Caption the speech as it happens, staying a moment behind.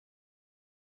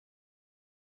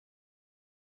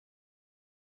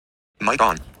Mic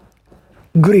on.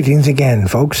 Greetings again,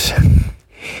 folks.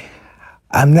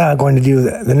 I'm now going to do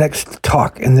the next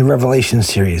talk in the Revelation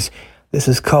series. This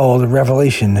is called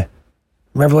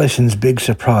Revelation's Big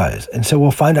Surprise. And so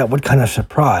we'll find out what kind of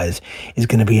surprise is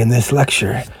going to be in this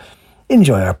lecture.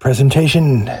 Enjoy our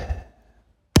presentation.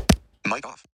 Mic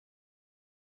off.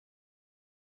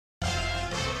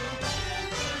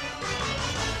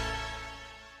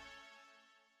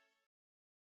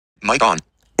 Mic on.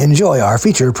 Enjoy our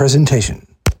feature presentation.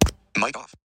 Mic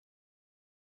off.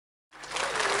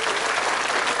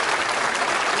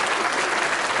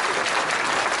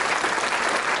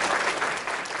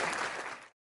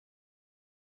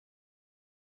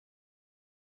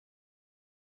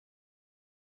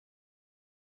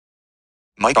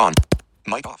 Mic on.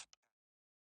 Mic off.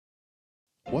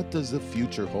 What does the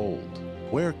future hold?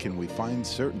 Where can we find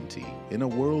certainty in a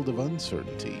world of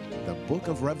uncertainty? The Book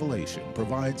of Revelation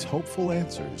provides hopeful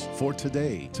answers for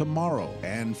today, tomorrow,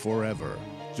 and forever.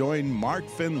 Join Mark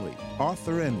Finley,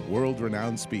 author and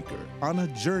world-renowned speaker, on a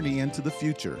journey into the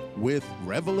future with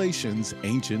Revelation's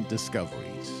Ancient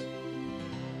Discoveries.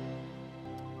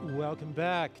 Welcome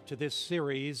back to this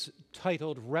series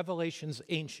titled Revelation's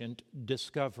Ancient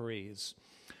Discoveries.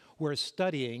 We're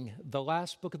studying the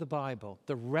last book of the Bible,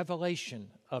 the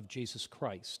revelation of Jesus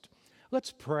Christ.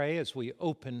 Let's pray as we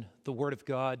open the Word of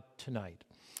God tonight.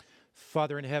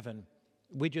 Father in heaven,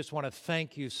 we just want to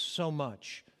thank you so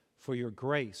much for your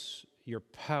grace, your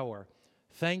power.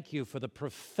 Thank you for the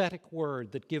prophetic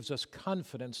word that gives us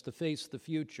confidence to face the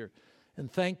future.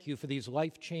 And thank you for these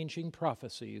life-changing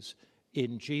prophecies.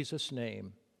 In Jesus'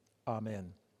 name,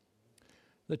 amen.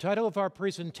 The title of our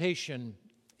presentation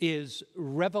is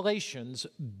Revelation's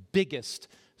Biggest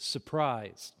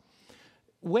Surprise.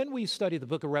 When we study the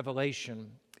book of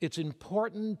Revelation, it's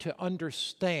important to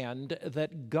understand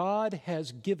that God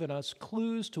has given us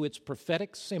clues to its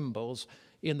prophetic symbols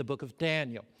in the book of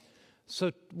Daniel.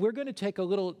 So we're going to take a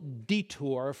little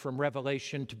detour from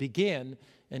Revelation to begin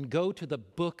and go to the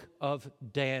book of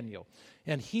Daniel.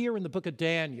 And here in the book of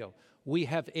Daniel, we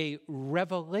have a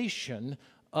revelation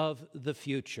of the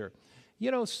future. You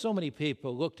know, so many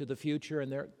people look to the future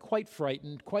and they're quite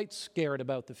frightened, quite scared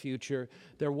about the future.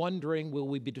 They're wondering, will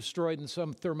we be destroyed in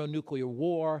some thermonuclear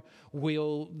war?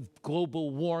 Will global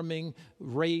warming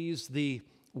raise the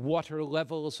water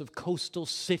levels of coastal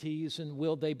cities, and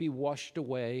will they be washed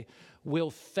away?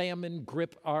 Will famine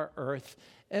grip our earth?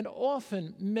 And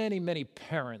often, many, many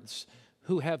parents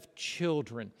who have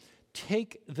children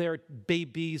take their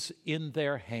babies in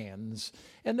their hands,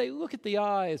 and they look at the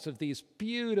eyes of these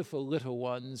beautiful little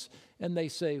ones, and they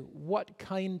say, what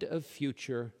kind of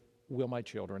future will my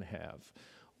children have?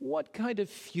 What kind of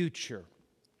future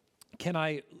can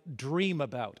I dream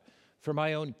about for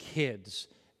my own kids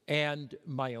and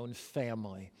my own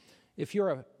family? If you're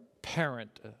a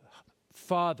parent, a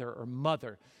father or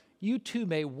mother, you too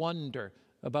may wonder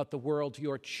about the world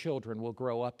your children will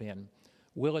grow up in.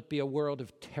 Will it be a world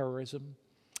of terrorism?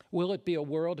 Will it be a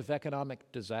world of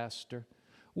economic disaster?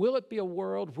 Will it be a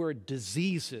world where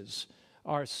diseases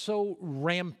are so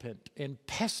rampant and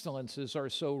pestilences are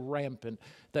so rampant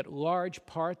that large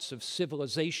parts of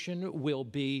civilization will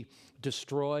be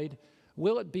destroyed?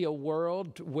 Will it be a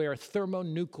world where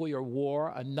thermonuclear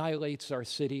war annihilates our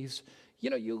cities? You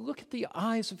know, you look at the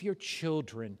eyes of your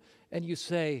children and you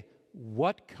say,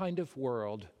 what kind of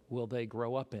world will they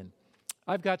grow up in?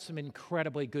 I've got some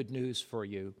incredibly good news for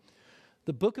you.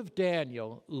 The book of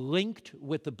Daniel, linked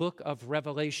with the book of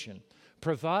Revelation,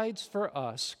 provides for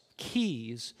us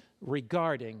keys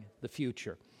regarding the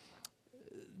future.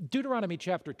 Deuteronomy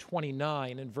chapter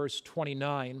 29 and verse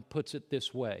 29 puts it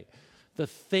this way: the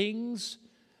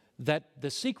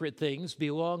secret things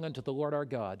belong unto the Lord our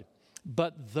God,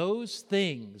 but those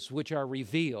things which are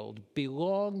revealed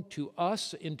belong to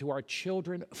us and to our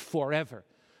children forever.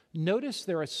 Notice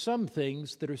there are some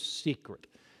things that are secret.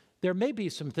 There may be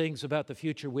some things about the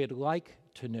future we'd like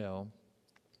to know,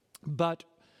 but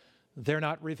they're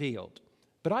not revealed.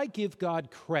 But I give God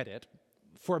credit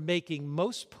for making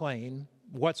most plain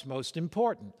what's most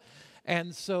important.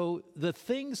 And so the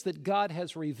things that God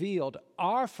has revealed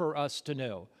are for us to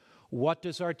know. What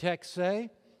does our text say?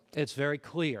 It's very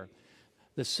clear.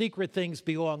 The secret things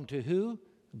belong to who?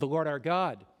 The Lord our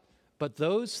God. But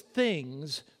those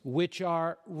things which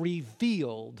are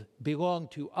revealed belong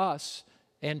to us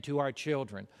and to our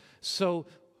children. So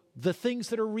the things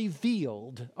that are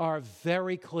revealed are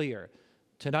very clear.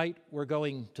 Tonight we're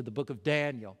going to the book of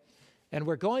Daniel, and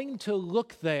we're going to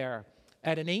look there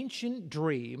at an ancient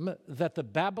dream that the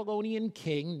Babylonian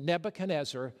king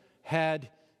Nebuchadnezzar had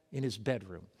in his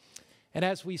bedroom. And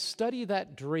as we study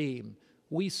that dream,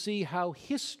 we see how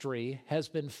history has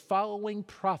been following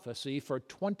prophecy for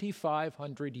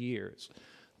 2,500 years.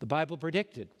 The Bible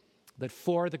predicted that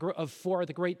four of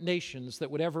the great nations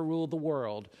that would ever rule the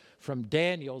world, from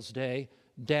Daniel's day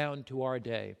down to our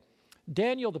day.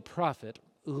 Daniel the prophet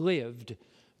lived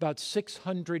about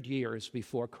 600 years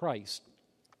before Christ.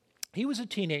 He was a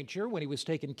teenager when he was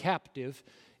taken captive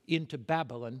into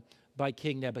Babylon by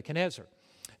King Nebuchadnezzar.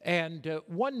 And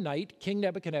one night, King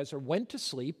Nebuchadnezzar went to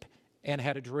sleep and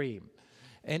had a dream.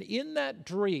 And in that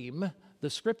dream, the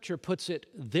scripture puts it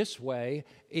this way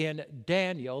in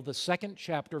Daniel, the 2nd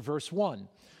chapter, verse 1.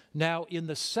 Now, in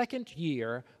the 2nd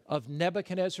year of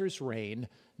Nebuchadnezzar's reign,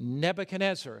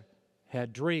 Nebuchadnezzar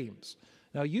had dreams.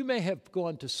 Now, you may have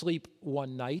gone to sleep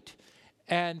one night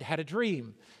and had a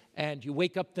dream, and you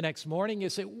wake up the next morning, you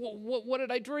say, what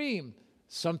did I dream?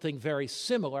 Something very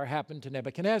similar happened to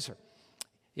Nebuchadnezzar.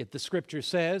 The scripture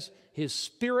says his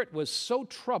spirit was so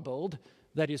troubled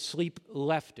that his sleep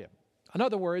left him. In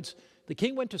other words, the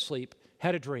king went to sleep,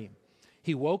 had a dream.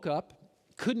 He woke up,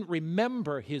 couldn't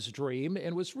remember his dream,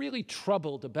 and was really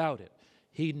troubled about it.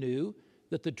 He knew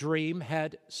that the dream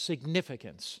had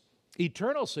significance,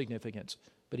 eternal significance,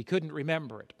 but he couldn't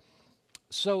remember it.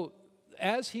 So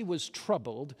as he was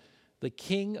troubled, the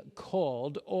king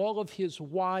called all of his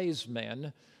wise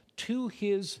men to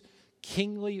his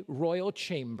kingly royal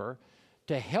chamber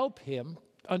to help him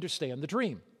understand the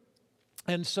dream.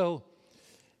 And so,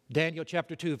 Daniel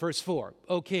chapter 2, verse 4,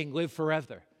 O king, live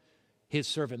forever. His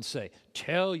servants say,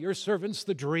 tell your servants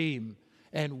the dream,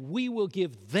 and we will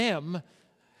give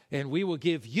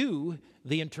you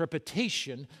the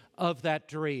interpretation of that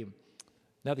dream.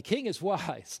 Now, the king is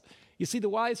wise. You see, the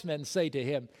wise men say to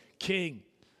him, King,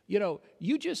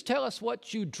 you just tell us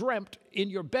what you dreamt in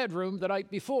your bedroom the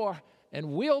night before,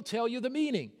 and we'll tell you the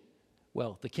meaning.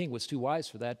 Well, the king was too wise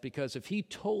for that, because if he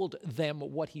told them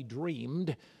what he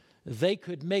dreamed, they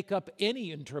could make up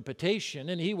any interpretation,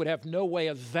 and he would have no way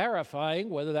of verifying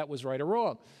whether that was right or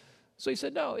wrong. So he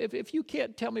said, no, if you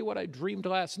can't tell me what I dreamed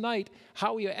last night,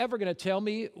 how are you ever going to tell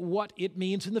me what it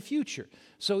means in the future?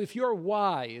 So if you're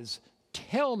wise,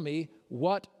 tell me,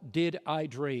 what did I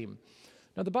dream?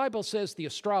 Now, the Bible says the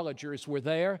astrologers were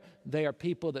there. They are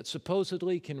people that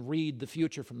supposedly can read the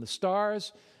future from the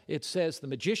stars. It says the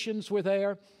magicians were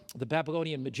there. The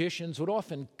Babylonian magicians would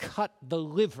often cut the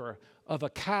liver of a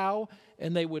cow,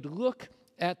 and they would look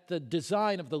at the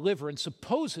design of the liver and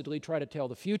supposedly try to tell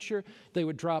the future. They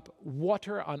would drop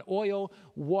water on oil,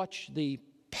 watch the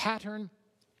pattern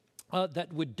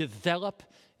that would develop,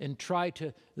 and try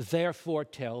to therefore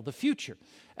tell the future.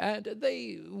 And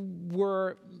they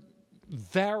were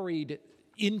varied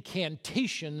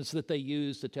incantations that they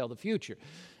used to tell the future.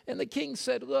 And the king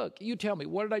said, look, you tell me,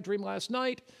 what did I dream last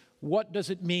night? What does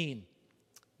it mean?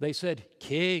 They said,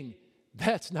 King,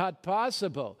 that's not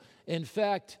possible. In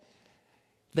fact,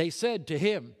 they said to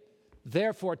him,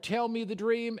 therefore tell me the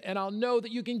dream, and I'll know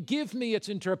that you can give me its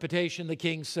interpretation, the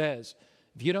king says.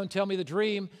 If you don't tell me the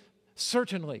dream,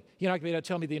 certainly you're not going to be able to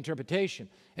tell me the interpretation.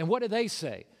 And what do they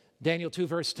say? Daniel 2,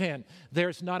 verse 10,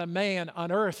 there's not a man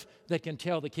on earth that can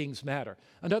tell the king's matter.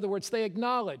 In other words, they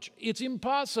acknowledge it's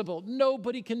impossible.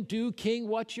 Nobody can do, king,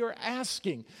 what you're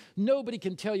asking. Nobody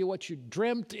can tell you what you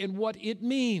dreamt and what it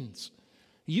means.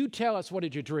 You tell us, what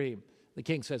did you dream? The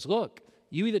king says, look,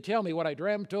 you either tell me what I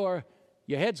dreamt or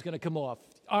your head's going to come off.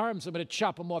 Arms, I'm going to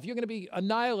chop them off. You're going to be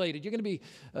annihilated. You're going to be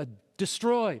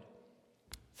destroyed.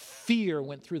 Fear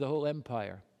went through the whole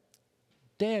empire.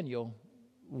 Daniel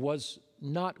was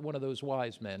not one of those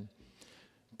wise men,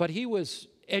 but he was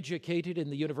educated in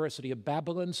the University of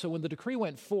Babylon, so when the decree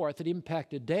went forth, it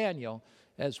impacted Daniel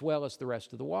as well as the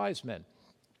rest of the wise men.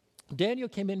 Daniel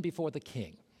came in before the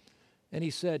king, and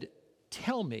he said,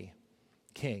 tell me,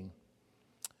 king,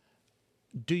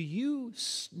 do you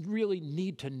really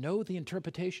need to know the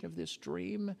interpretation of this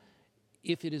dream?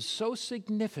 If it is so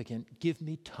significant, give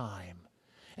me time,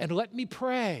 and let me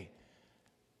pray.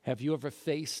 Have you ever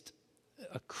faced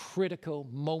a critical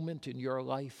moment in your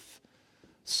life,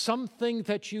 something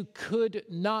that you could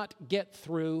not get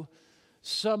through,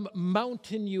 some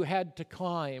mountain you had to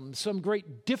climb, some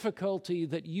great difficulty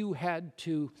that you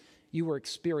were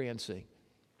experiencing?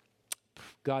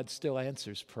 God still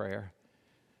answers prayer.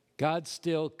 God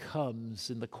still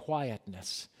comes in the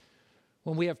quietness.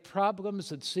 When we have problems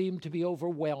that seem to be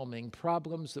overwhelming,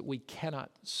 problems that we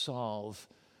cannot solve,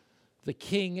 the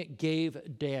king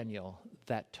gave Daniel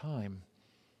that time.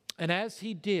 And as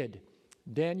he did,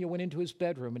 Daniel went into his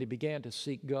bedroom and he began to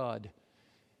seek God.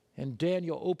 And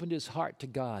Daniel opened his heart to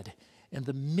God, and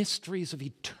the mysteries of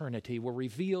eternity were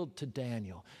revealed to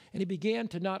Daniel. And he began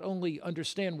to not only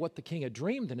understand what the king had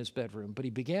dreamed in his bedroom, but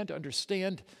he began to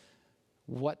understand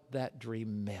what that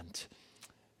dream meant.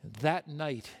 That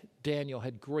night, Daniel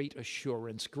had great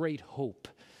assurance, great hope,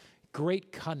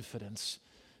 great confidence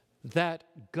that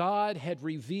God had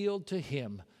revealed to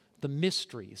him the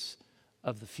mysteries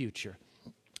of the future.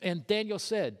 And Daniel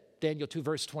said, Daniel 2,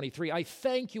 verse 23, I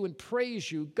thank you and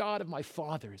praise you, God of my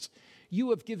fathers. You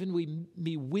have given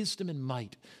me wisdom and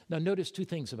might. Now notice two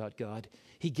things about God.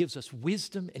 He gives us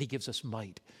wisdom and he gives us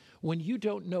might. When you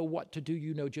don't know what to do,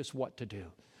 you know just what to do.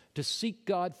 To seek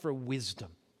God for wisdom,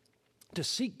 to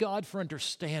seek God for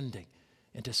understanding,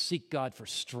 and to seek God for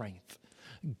strength.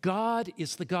 God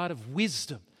is the God of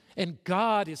wisdom, and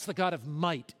God is the God of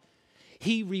might.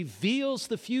 He reveals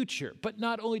the future, but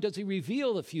not only does he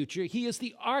reveal the future, he is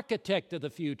the architect of the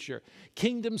future.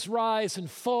 Kingdoms rise and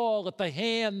fall at the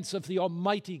hands of the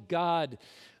Almighty God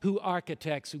who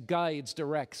architects, who guides,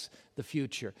 directs the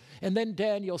future. And then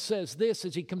Daniel says this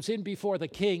as he comes in before the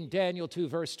king, Daniel 2,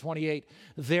 verse 28,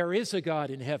 there is a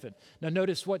God in heaven. Now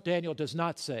notice what Daniel does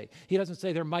not say. He doesn't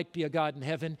say there might be a God in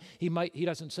heaven. He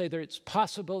doesn't say that it's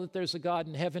possible that there's a God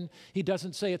in heaven. He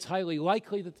doesn't say it's highly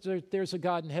likely that there's a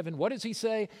God in heaven. What does he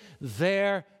say?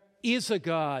 There is a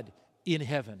God in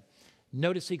heaven.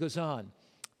 Notice he goes on,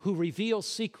 who reveals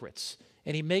secrets,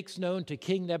 and he makes known to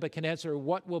King Nebuchadnezzar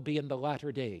what will be in the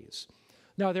latter days.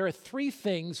 Now, there are three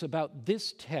things about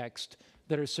this text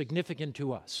that are significant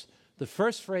to us. The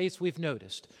first phrase we've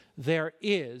noticed, there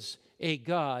is a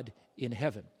God in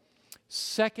heaven.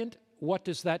 Second, what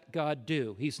does that God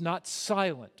do? He's not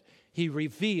silent. He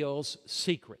reveals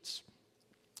secrets.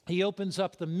 He opens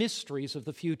up the mysteries of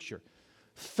the future.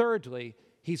 Thirdly,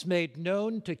 he's made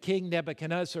known to King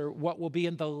Nebuchadnezzar what will be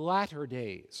in the latter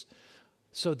days.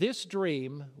 So this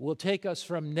dream will take us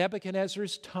from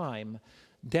Nebuchadnezzar's time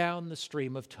down the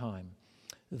stream of time.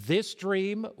 This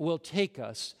dream will take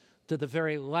us to the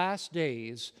very last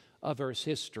days of Earth's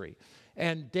history.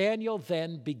 And Daniel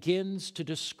then begins to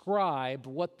describe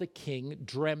what the king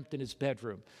dreamt in his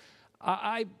bedroom.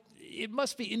 It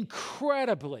must be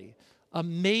incredibly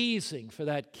amazing for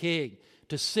that king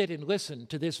to sit and listen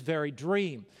to this very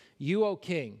dream. You, O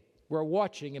king, were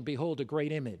watching, and behold, a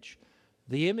great image.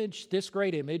 The image, this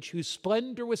great image, whose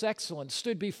splendor was excellent,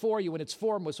 stood before you, and its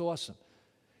form was awesome.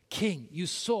 King, you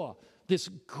saw this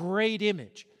great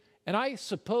image. And I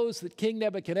suppose that King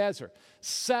Nebuchadnezzar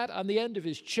sat on the end of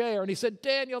his chair and he said,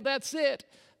 Daniel, that's it.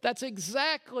 That's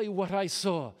exactly what I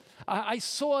saw. I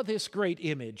saw this great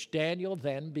image. Daniel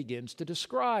then begins to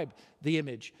describe the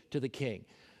image to the king.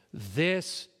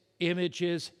 This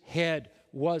image's head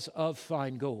was of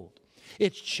fine gold.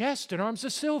 Its chest and arms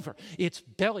of silver, its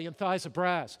belly and thighs of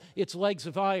brass, its legs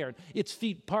of iron, its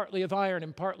feet partly of iron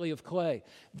and partly of clay.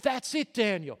 That's it,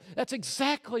 Daniel. That's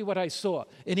exactly what I saw.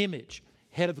 An image,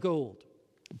 head of gold,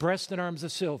 breast and arms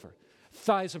of silver,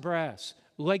 thighs of brass,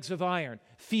 legs of iron,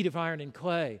 feet of iron and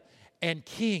clay. And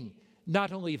king,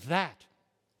 not only that,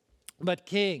 but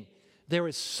king, there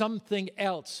is something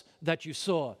else that you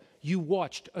saw. You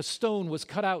watched. A stone was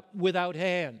cut out without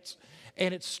hands,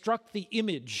 and it struck the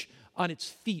image on its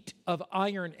feet of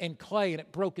iron and clay, and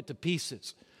it broke it to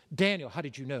pieces. Daniel, how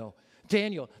did you know?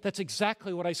 Daniel, that's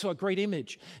exactly what I saw, a great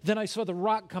image. Then I saw the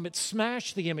rock come, it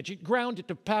smashed the image, it ground it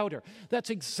to powder. That's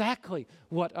exactly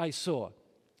what I saw.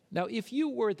 Now, if you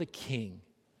were the king,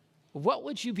 what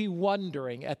would you be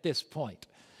wondering at this point?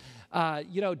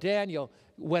 Daniel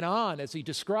went on as he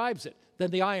describes it.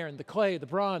 Then the iron, the clay, the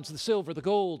bronze, the silver, the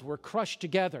gold were crushed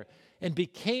together and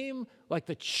became like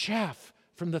the chaff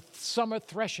from the summer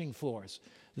threshing floors.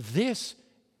 This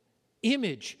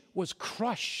image was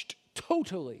crushed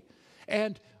totally.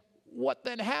 And what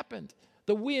then happened?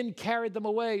 The wind carried them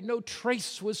away. No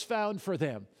trace was found for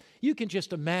them. You can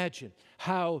just imagine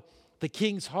how the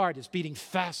king's heart is beating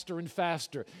faster and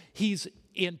faster. He's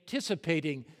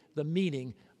anticipating the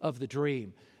meaning of the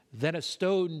dream. Then a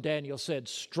stone, Daniel said,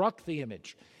 struck the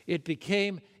image. It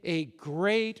became a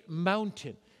great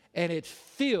mountain, and it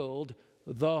filled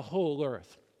the whole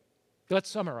earth. Let's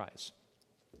summarize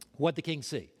what the king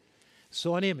see.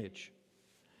 Saw an image.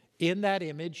 In that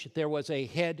image, there was a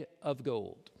head of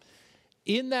gold.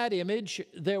 In that image,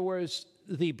 there was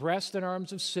the breast and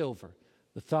arms of silver,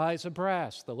 the thighs of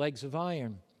brass, the legs of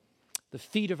iron, the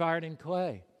feet of iron and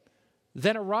clay.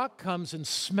 Then a rock comes and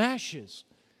smashes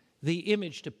the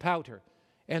image to powder,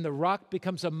 and the rock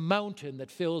becomes a mountain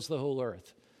that fills the whole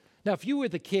earth. Now, if you were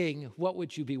the king, what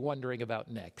would you be wondering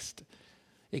about next?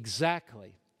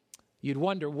 Exactly. You'd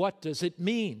wonder, what does it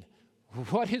mean?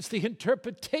 What is the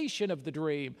interpretation of the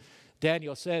dream?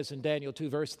 Daniel says in Daniel 2,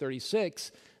 verse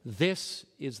 36, this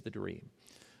is the dream.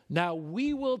 Now,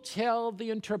 we will tell the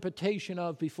interpretation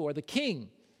of before the king.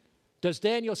 Does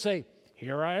Daniel say,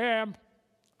 here I am,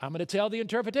 I'm going to tell the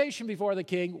interpretation before the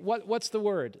king. What's the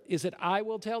word? Is it I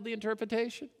will tell the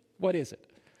interpretation? What is it?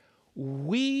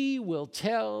 We will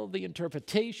tell the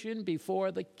interpretation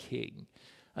before the king.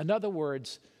 In other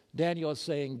words, Daniel is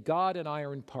saying God and I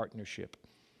are in partnership.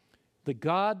 The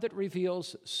God that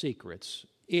reveals secrets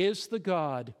is the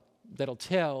God that'll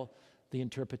tell the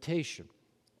interpretation.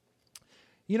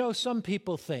 You know, some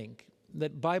people think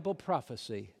that Bible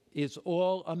prophecy is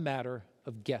all a matter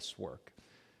of guesswork.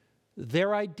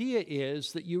 Their idea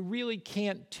is that you really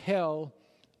can't tell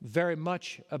very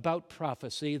much about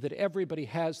prophecy, that everybody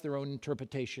has their own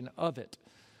interpretation of it.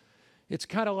 It's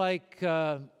kind of like,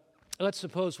 let's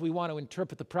suppose we want to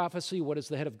interpret the prophecy. What does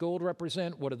the head of gold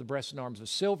represent? What do the breasts and arms of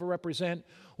silver represent?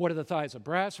 What do the thighs of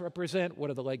brass represent? What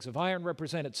do the legs of iron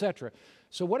represent, etc.?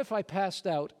 So what if I passed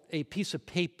out a piece of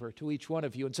paper to each one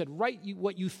of you and said, write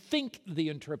what you think the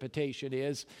interpretation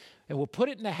is, and we'll put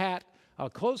it in a hat. I'll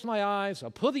close my eyes.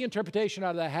 I'll pull the interpretation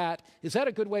out of the hat. Is that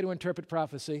a good way to interpret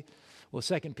prophecy? Well,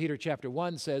 2 Peter chapter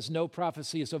 1 says, no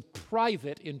prophecy is of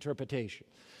private interpretation.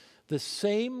 The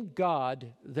same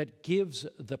God that gives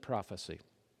the prophecy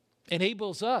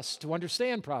enables us to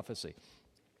understand prophecy.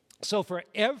 So for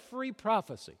every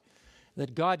prophecy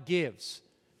that God gives,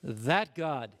 that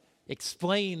God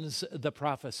explains the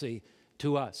prophecy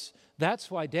to us. That's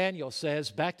why Daniel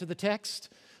says, back to the text,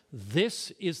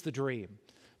 this is the dream.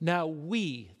 Now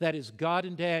we, that is God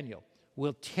and Daniel,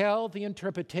 will tell the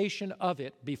interpretation of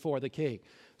it before the king.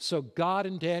 So God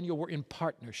and Daniel were in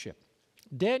partnership.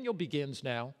 Daniel begins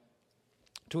now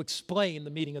to explain the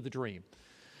meaning of the dream.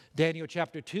 Daniel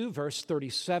chapter 2, verse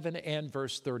 37 and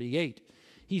verse 38.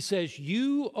 He says,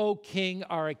 you, O king,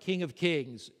 are a king of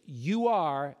kings. You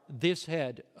are this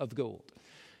head of gold.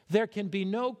 There can be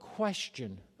no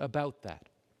question about that.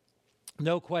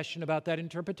 No question about that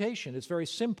interpretation. It's very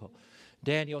simple.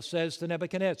 Daniel says to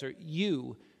Nebuchadnezzar,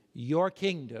 your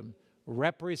kingdom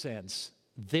represents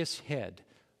this head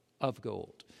of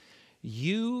gold.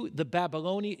 You, the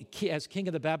Babylonian, as king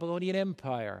of the Babylonian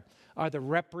Empire, are the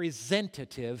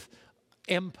representative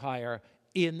empire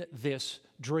in this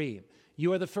dream.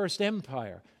 You are the first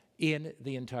empire in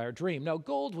the entire dream. Now,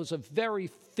 gold was a very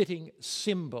fitting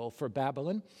symbol for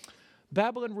Babylon.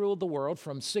 Babylon ruled the world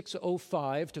from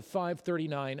 605 to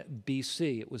 539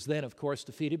 BC. It was then, of course,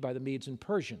 defeated by the Medes and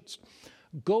Persians.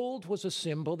 Gold was a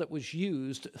symbol that was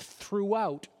used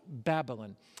throughout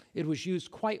Babylon. It was used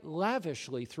quite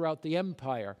lavishly throughout the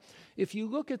empire. If you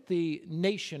look at the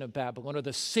nation of Babylon, or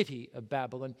the city of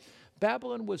Babylon,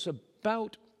 Babylon was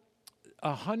about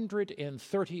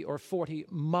 130 or 40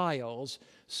 miles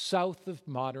south of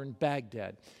modern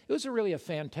Baghdad. It was really a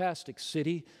fantastic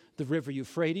city. The river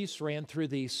Euphrates ran through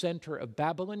the center of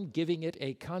Babylon, giving it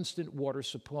a constant water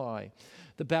supply.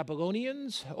 The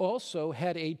Babylonians also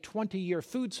had a 20-year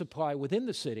food supply within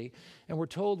the city, and we're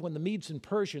told when the Medes and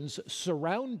Persians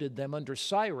surrounded them under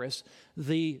Cyrus,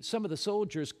 some of the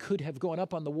soldiers could have gone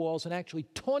up on the walls and actually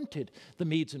taunted the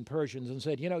Medes and Persians and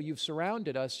said, you've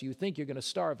surrounded us, you think you're going to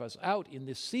starve us out in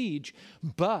this siege,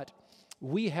 but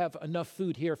we have enough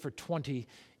food here for 20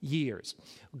 years.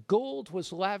 Gold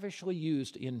was lavishly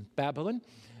used in Babylon.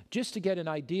 Just to get an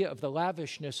idea of the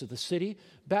lavishness of the city,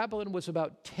 Babylon was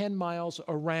about 10 miles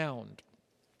around.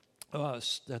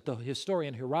 That the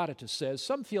historian Herodotus says.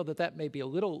 Some feel that may be a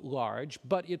little large,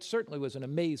 but it certainly was an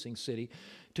amazing city.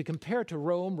 To compare to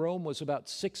Rome, Rome was about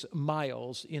 6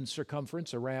 miles in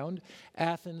circumference around.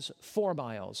 Athens, 4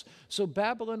 miles. So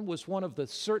Babylon was one of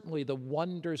certainly the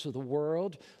wonders of the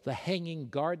world. The Hanging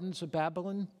Gardens of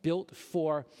Babylon, built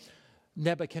for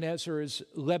Nebuchadnezzar's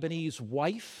Lebanese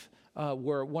wife,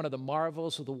 were one of the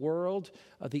marvels of the world.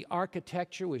 The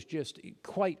architecture was just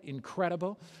quite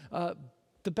incredible.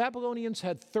 The Babylonians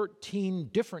had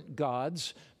 13 different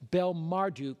gods.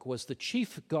 Bel-Marduk was the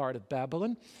chief god of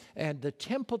Babylon, and the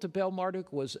temple to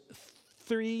Bel-Marduk was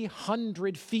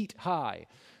 300 feet high.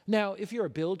 Now, if you're a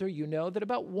builder, you know that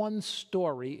about one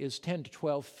story is 10 to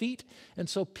 12 feet, and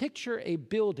so picture a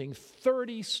building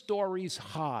 30 stories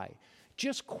high.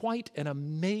 Just quite an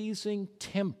amazing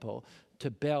temple to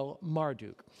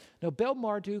Bel-Marduk. Now,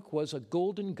 Bel-Marduk was a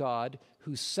golden god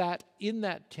who sat in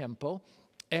that temple,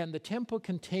 and the temple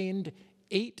contained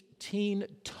 18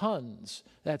 tons.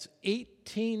 That's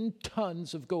 18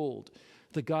 tons of gold.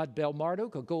 The god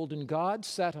Bel-Marduk, a golden god,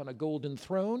 sat on a golden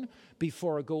throne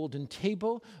before a golden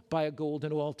table by a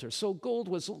golden altar. So gold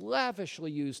was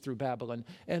lavishly used through Babylon,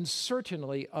 and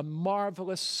certainly a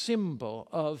marvelous symbol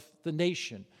of the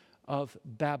nation of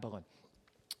Babylon.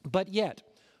 But yet,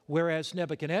 whereas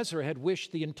Nebuchadnezzar had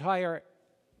wished the entire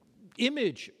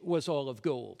image was all of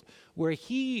gold, where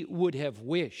he would have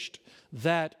wished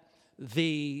that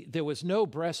there was no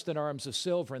breast and arms of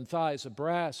silver and thighs of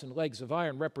brass and legs of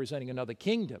iron representing another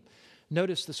kingdom.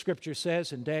 Notice the scripture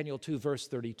says in Daniel 2, verse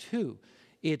 32,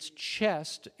 it's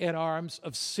chest and arms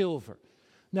of silver.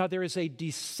 Now, there is a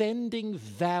descending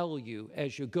value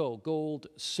as you go, gold,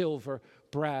 silver,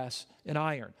 brass, and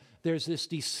iron. There's this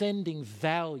descending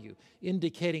value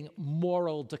indicating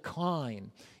moral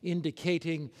decline,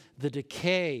 indicating the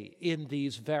decay in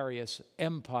these various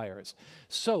empires.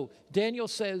 So Daniel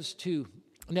says to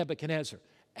Nebuchadnezzar,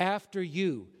 after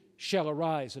you shall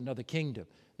arise another kingdom.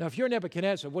 Now, if you're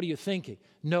Nebuchadnezzar, what are you thinking?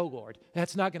 No, Lord,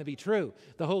 that's not going to be true.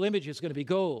 The whole image is going to be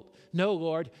gold. No,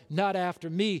 Lord, not after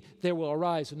me there will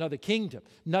arise another kingdom.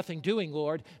 Nothing doing,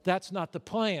 Lord. That's not the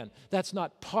plan. That's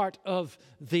not part of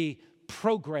the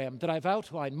program that I've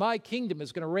outlined. My kingdom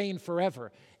is going to reign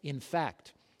forever. In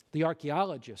fact, the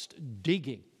archaeologists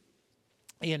digging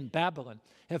in Babylon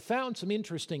have found some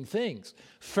interesting things.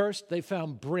 First, they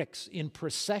found bricks in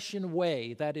Procession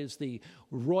Way, that is the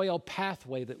royal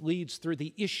pathway that leads through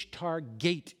the Ishtar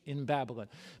Gate in Babylon.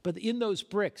 But in those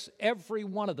bricks, every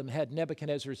one of them had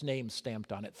Nebuchadnezzar's name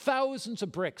stamped on it. Thousands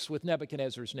of bricks with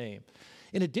Nebuchadnezzar's name.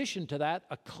 In addition to that,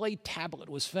 a clay tablet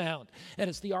was found. And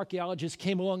as the archaeologists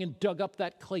came along and dug up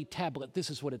that clay tablet, this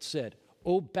is what it said: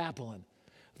 O Babylon,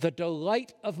 the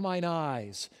delight of mine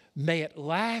eyes, may it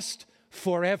last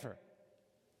forever.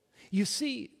 You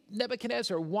see,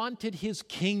 Nebuchadnezzar wanted his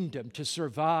kingdom to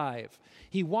survive.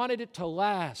 He wanted it to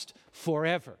last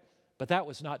forever. But that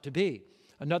was not to be.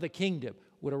 Another kingdom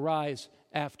would arise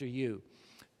after you.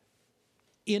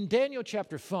 In Daniel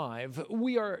chapter 5,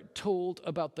 we are told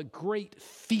about the great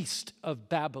feast of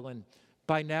Babylon.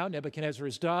 By now, Nebuchadnezzar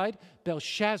has died.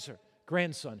 Belshazzar,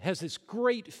 grandson, has this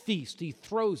great feast. He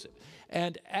throws it.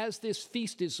 And as this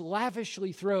feast is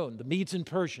lavishly thrown, the Medes and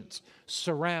Persians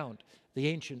surround the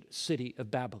ancient city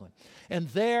of Babylon. And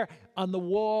there on the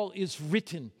wall is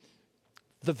written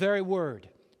the very word,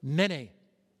 Mene.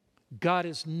 God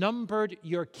has numbered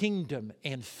your kingdom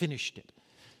and finished it.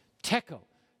 Tekel,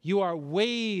 you are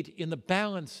weighed in the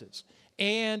balances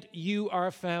and you are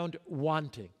found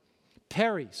wanting.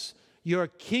 Peres, your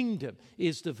kingdom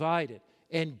is divided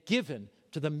and given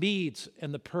to the Medes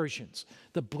and the Persians.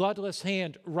 The bloodless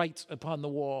hand writes upon the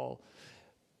wall.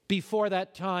 Before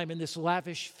that time, in this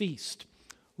lavish feast,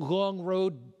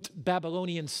 long-robed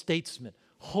Babylonian statesmen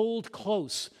hold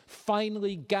close,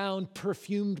 finely gowned,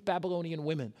 perfumed Babylonian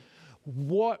women.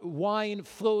 Wine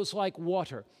flows like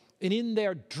water, and in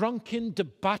their drunken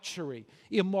debauchery,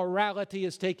 immorality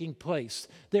is taking place.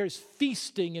 There's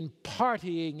feasting and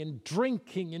partying and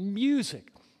drinking and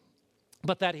music.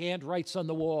 But that hand writes on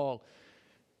the wall,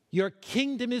 your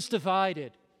kingdom is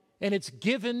divided, and it's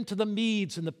given to the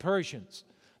Medes and the Persians.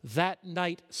 That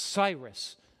night,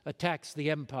 Cyrus attacks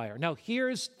the empire. Now,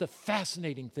 here's the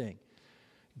fascinating thing.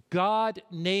 God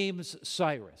names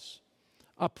Cyrus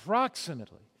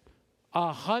approximately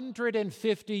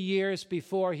 150 years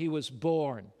before he was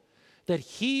born, that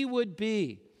he would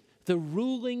be the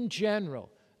ruling general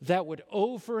that would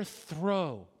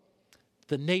overthrow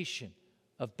the nation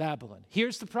of Babylon.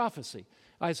 Here's the prophecy.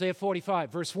 Isaiah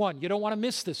 45, verse 1. You don't want to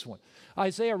miss this one.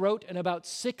 Isaiah wrote in about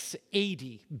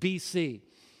 680 BC.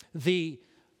 The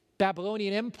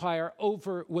Babylonian Empire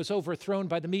was overthrown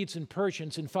by the Medes and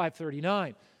Persians in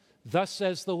 539. Thus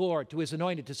says the Lord to his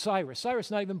anointed, to Cyrus. Cyrus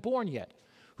not even born yet.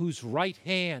 Whose right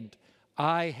hand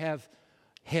I have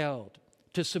held,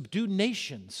 to subdue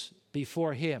nations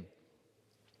before him,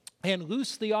 and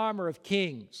loose the armor of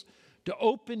kings, to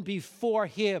open before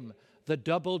him the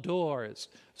double doors,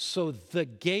 so the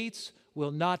gates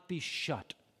will not be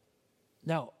shut.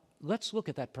 Now, let's look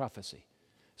at that prophecy.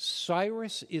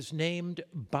 Cyrus is named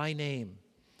by name,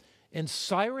 and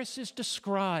Cyrus is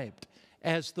described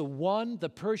as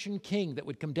the Persian king that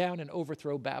would come down and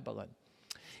overthrow Babylon.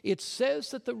 It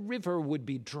says that the river would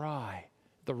be dry,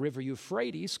 the river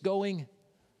Euphrates going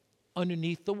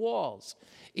underneath the walls.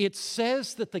 It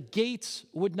says that the gates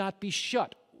would not be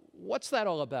shut. What's that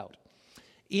all about?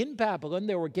 In Babylon,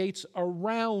 there were gates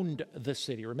around the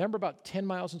city. Remember, about 10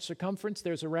 miles in circumference,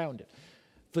 there's around it.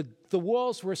 The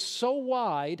walls were so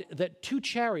wide that 2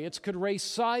 chariots could race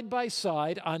side by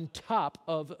side on top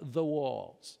of the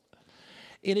walls.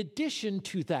 In addition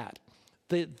to that,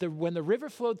 when the river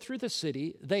flowed through the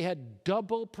city, they had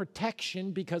double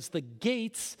protection because the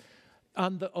gates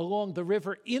along the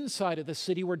river inside of the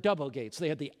city were double gates. They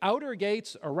had the outer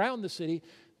gates around the city,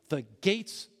 the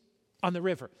gates on the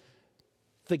river.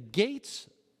 The gates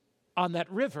on that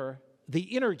river, the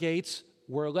inner gates,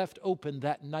 were left open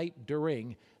that night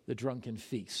during the drunken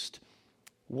feast.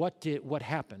 What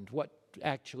happened? What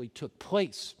actually took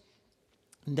place?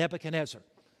 Nebuchadnezzar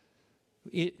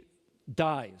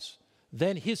dies.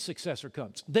 Then his successor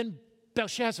comes. Then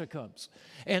Belshazzar comes.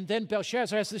 And then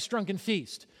Belshazzar has this drunken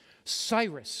feast.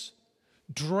 Cyrus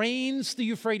drains the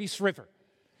Euphrates River,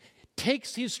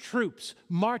 takes his troops,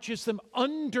 marches them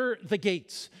under the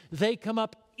gates. They come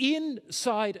up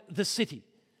inside the city.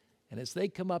 And as they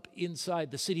come up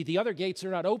inside the city, the other gates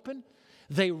are not open.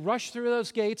 They rush through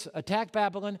those gates, attack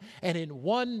Babylon, and in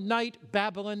one night,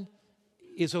 Babylon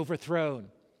is overthrown.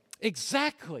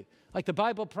 Exactly like the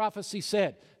Bible prophecy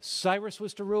said. Cyrus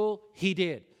was to rule, he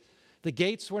did. The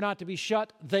gates were not to be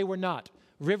shut, they were not.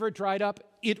 River dried up,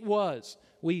 it was.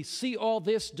 We see all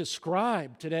this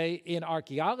described today in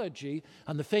archaeology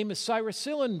on the famous Cyrus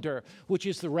Cylinder, which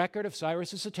is the record of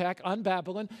Cyrus's attack on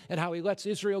Babylon and how he lets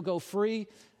Israel go free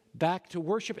back to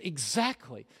worship,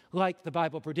 exactly like the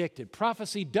Bible predicted.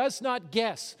 Prophecy does not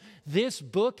guess. This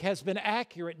book has been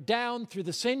accurate down through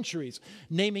the centuries,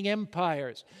 naming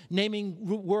empires, naming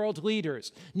world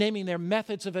leaders, naming their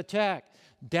methods of attack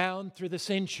down through the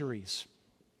centuries.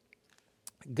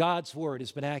 God's word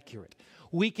has been accurate.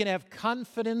 We can have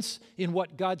confidence in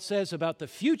what God says about the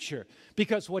future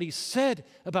because what he said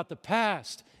about the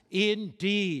past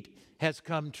indeed has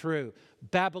come true.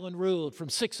 Babylon ruled from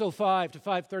 605 to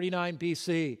 539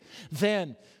 BC.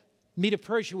 Then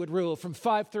Medo-Persia would rule from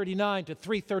 539 to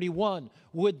 331.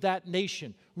 Would that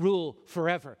nation rule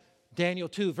forever? Daniel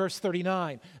 2, verse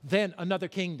 39. Then another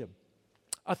kingdom,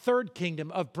 a third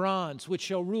kingdom of bronze, which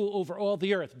shall rule over all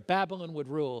the earth. Babylon would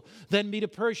rule. Then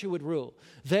Medo-Persia would rule.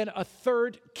 Then a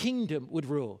third kingdom would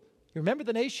rule. You remember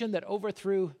the nation that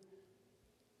overthrew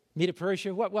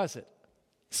Medo-Persia? What was it?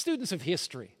 Students of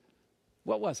history.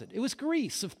 What was it? It was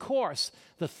Greece, of course,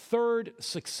 the third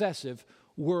successive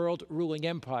world ruling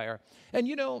empire. And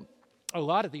you know, a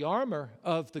lot of the armor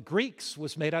of the Greeks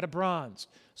was made out of bronze.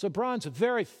 So bronze, a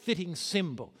very fitting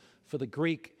symbol for the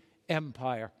Greek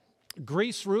empire.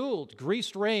 Greece ruled,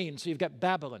 Greece reigned. So you've got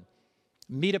Babylon,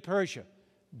 Medo-Persia,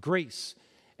 Greece.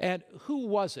 And who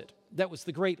was it that was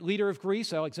the great leader of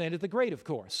Greece? Alexander the Great, of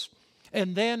course.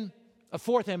 And then a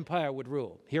fourth empire would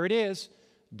rule. Here it is,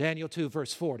 Daniel 2,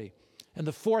 verse 40. And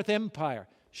the fourth empire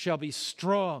shall be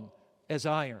strong as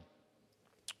iron.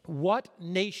 What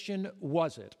nation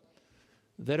was it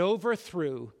that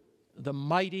overthrew the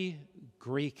mighty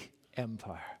Greek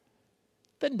empire?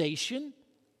 The nation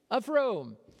of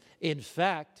Rome. In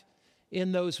fact,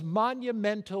 in those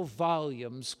monumental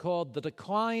volumes called The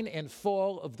Decline and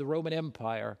Fall of the Roman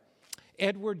Empire,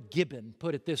 Edward Gibbon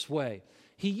put it this way.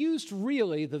 He used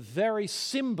really the very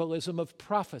symbolism of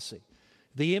prophecy,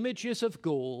 the images of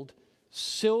gold,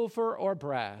 silver, or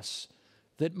brass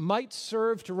that might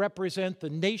serve to represent the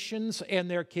nations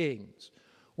and their kings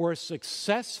were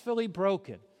successfully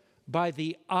broken by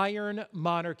the iron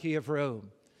monarchy of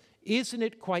Rome. Isn't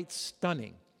it quite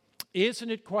stunning? Isn't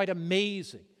it quite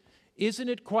amazing? Isn't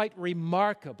it quite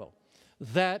remarkable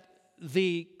that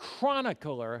the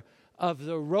chronicler of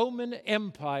the Roman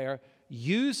Empire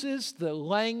uses the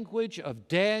language of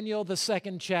Daniel, the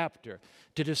second chapter,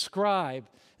 to describe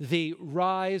the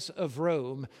rise of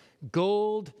Rome: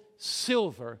 gold,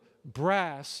 silver,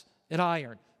 brass, and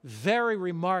iron. Very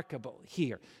remarkable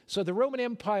here. So the Roman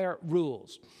Empire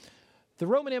rules. The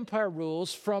Roman Empire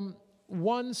rules from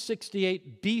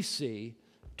 168 BC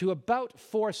to about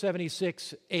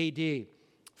 476 AD.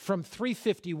 From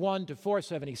 351 to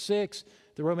 476,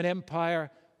 the Roman Empire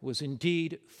was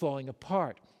indeed falling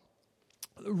apart.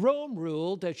 Rome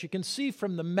ruled, as you can see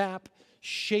from the map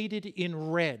shaded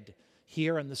in red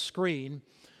here on the screen.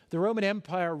 The Roman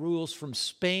Empire rules from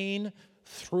Spain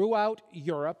throughout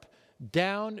Europe,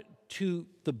 down to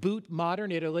the boot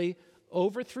modern Italy,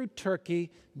 over through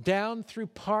Turkey, down through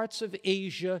parts of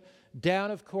Asia,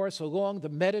 down, of course, along the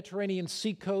Mediterranean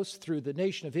seacoast through the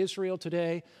nation of Israel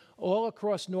today, all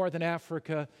across northern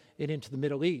Africa and into the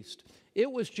Middle East.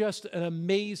 It was just an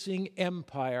amazing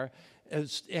empire.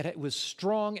 It was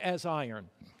strong as iron.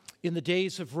 In the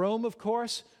days of Rome, of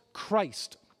course,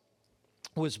 Christ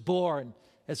was born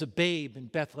as a babe in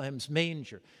Bethlehem's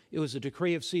manger. It was a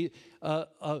decree of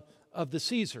the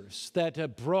Caesars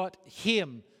that brought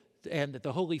him and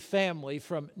the Holy Family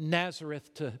from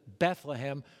Nazareth to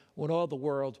Bethlehem when all the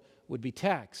world would be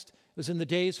taxed. It was in the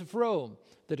days of Rome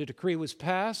that a decree was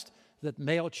passed that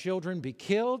male children be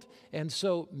killed, and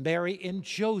so Mary and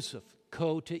Joseph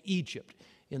go to Egypt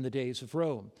in the days of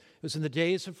Rome. It was in the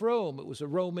days of Rome. It was a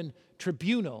Roman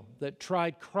tribunal that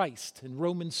tried Christ and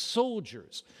Roman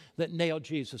soldiers that nailed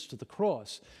Jesus to the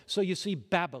cross. So you see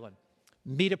Babylon,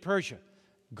 Medo-Persia,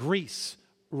 Greece,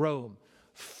 Rome.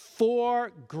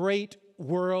 Four great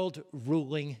world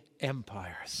ruling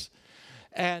empires.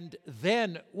 And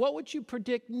then what would you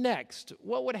predict next?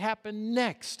 What would happen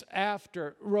next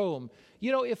after Rome?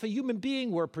 You know, if a human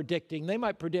being were predicting, they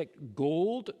might predict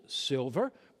gold,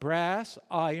 silver, brass,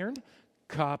 iron,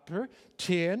 copper,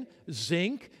 tin,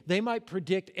 zinc. They might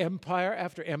predict empire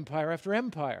after empire after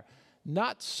empire.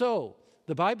 Not so.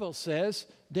 The Bible says,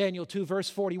 Daniel 2, verse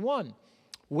 41,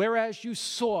 whereas you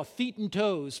saw feet and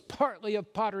toes, partly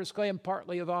of potter's clay and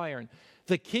partly of iron,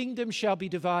 the kingdom shall be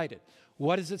divided.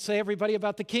 What does it say, everybody,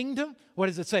 about the kingdom? What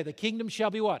does it say? The kingdom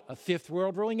shall be what? A fifth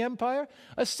world ruling empire?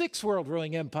 A sixth world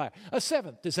ruling empire? A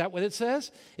seventh? Is that what it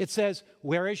says? It says,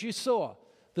 whereas you saw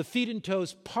the feet and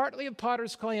toes, partly of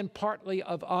potter's clay and partly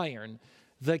of iron,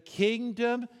 the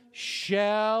kingdom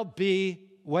shall be,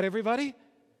 what, everybody?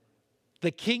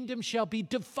 The kingdom shall be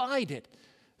divided.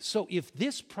 So if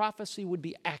this prophecy would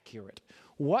be accurate,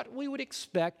 what we would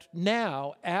expect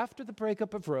now, after the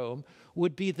breakup of Rome,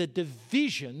 would be the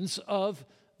divisions of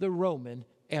the Roman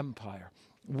Empire.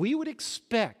 We would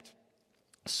expect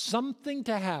something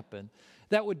to happen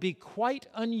that would be quite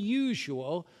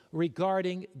unusual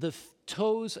regarding the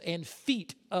toes and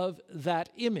feet of that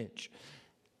image.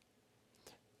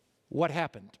 What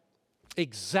happened?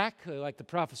 Exactly like the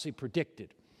prophecy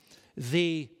predicted.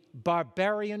 The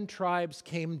barbarian tribes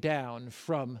came down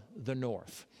from the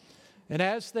north. And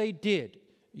as they did,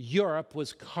 Europe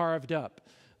was carved up.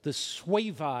 The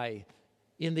Suevi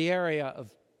in the area of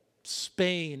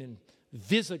Spain, and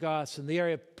Visigoths in the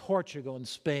area of Portugal and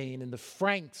Spain, and the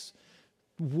Franks,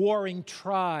 warring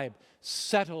tribe,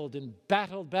 settled and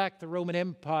battled back the Roman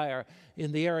Empire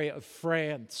in the area of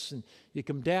France. And you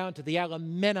come down to the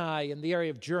Alemanni in the area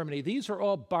of Germany. These are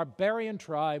all barbarian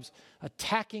tribes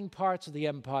attacking parts of the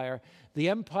empire. The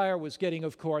empire was getting,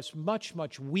 of course, much,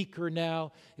 much weaker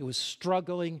now. It was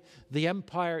struggling. The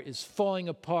empire is falling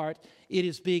apart. It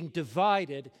is being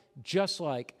divided just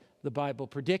like the Bible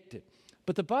predicted.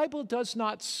 But the Bible does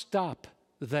not stop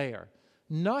there.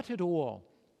 Not at all.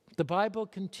 The Bible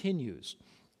continues.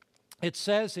 It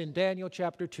says in Daniel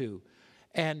chapter 2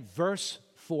 and verse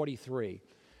 43,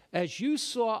 as you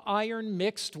saw iron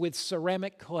mixed with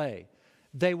ceramic clay,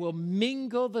 they will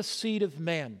mingle the seed of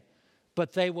men,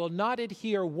 but they will not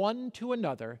adhere one to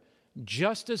another,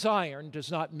 just as iron does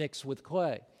not mix with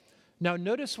clay. Now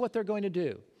notice what they're going to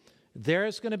do.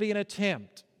 There's going to be an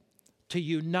attempt to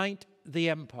unite the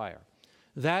empire.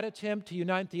 That attempt to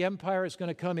unite the empire is going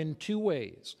to come in two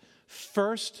ways.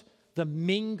 First, the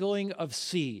mingling of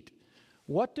seed.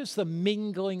 What does the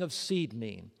mingling of seed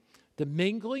mean? The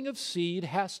mingling of seed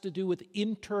has to do with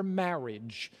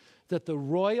intermarriage, that the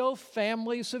royal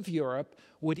families of Europe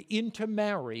would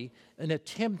intermarry in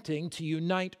attempting to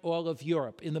unite all of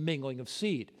Europe in the mingling of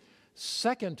seed.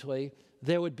 Secondly,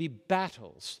 there would be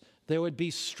battles, there would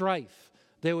be strife,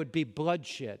 there would be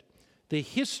bloodshed. The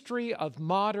history of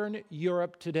modern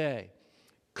Europe today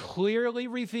clearly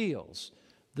reveals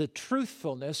the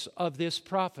truthfulness of this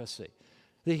prophecy.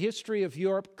 The history of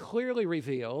Europe clearly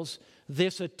reveals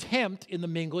this attempt in the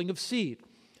mingling of seed.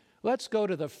 Let's go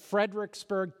to the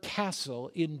Frederiksberg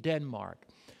Castle in Denmark.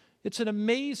 It's an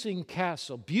amazing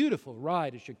castle, beautiful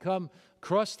ride as you come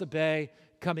across the bay,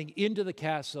 coming into the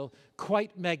castle,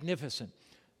 quite magnificent.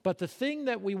 But the thing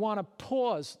that we want to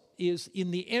pause is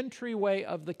in the entryway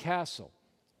of the castle.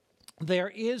 There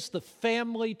is the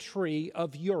family tree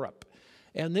of Europe.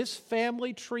 And this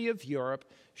family tree of Europe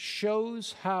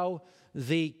shows how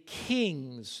the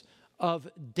kings of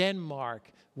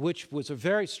Denmark, which was a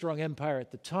very strong empire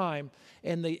at the time,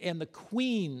 and the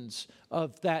queens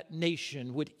of that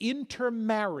nation would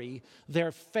intermarry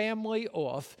their family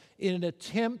off in an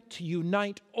attempt to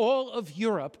unite all of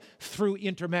Europe through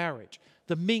intermarriage,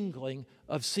 the mingling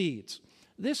of seeds.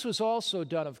 This was also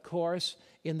done, of course,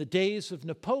 in the days of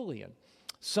Napoleon.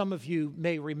 Some of you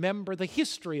may remember the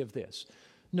history of this.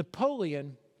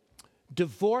 Napoleon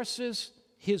divorces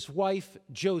his wife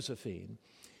Josephine.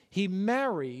 He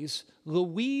marries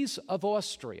Louise of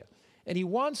Austria, and he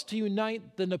wants to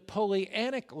unite the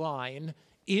Napoleonic line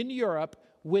in Europe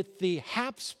with the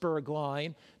Habsburg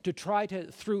line to try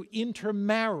to, through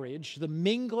intermarriage, the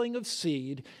mingling of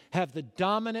seed, have the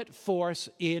dominant force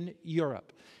in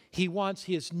Europe. He wants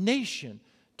his nation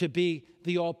to be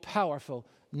the all-powerful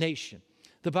nation.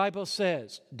 The Bible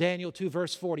says, Daniel 2,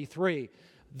 verse 43,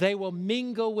 they will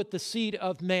mingle with the seed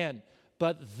of men,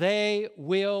 but they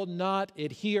will not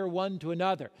adhere one to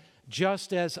another,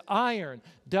 just as iron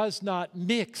does not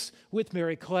mix with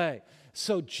merry clay.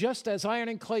 So just as iron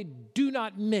and clay do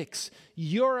not mix,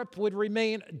 Europe would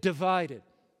remain divided.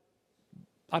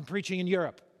 I'm preaching in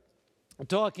Europe. I'm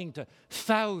talking to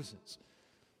thousands.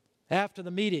 After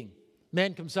the meeting,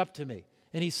 man comes up to me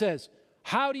and he says,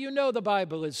 how do you know the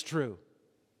Bible is true?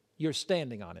 You're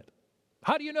standing on it.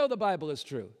 How do you know the Bible is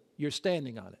true? You're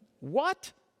standing on it.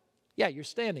 What? Yeah, you're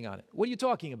standing on it. What are you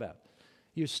talking about?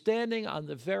 You're standing on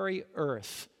the very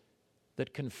earth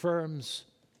that confirms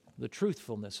the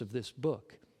truthfulness of this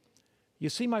book. You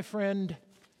see, my friend,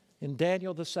 in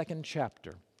Daniel, the 2nd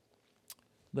chapter,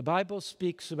 the Bible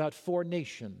speaks about 4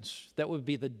 nations that would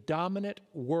be the dominant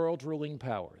world-ruling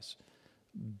powers: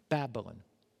 Babylon,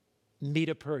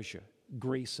 Medo-Persia,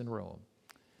 Greece, and Rome.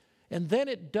 And then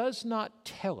it does not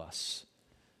tell us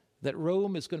that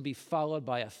Rome is going to be followed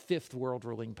by a 5th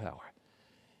world-ruling power.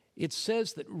 It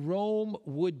says that Rome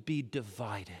would be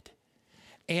divided,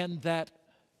 and that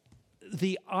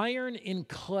the iron in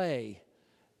clay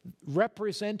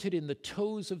represented in the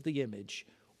toes of the image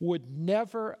would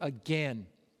never again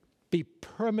be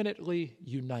permanently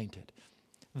united.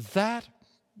 That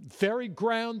very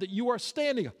ground that you are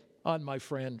standing on, my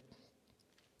friend,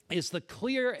 is the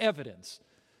clear evidence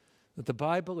that the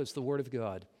Bible is the Word of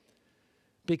God.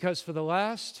 Because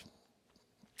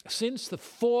since the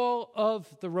fall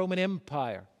of the Roman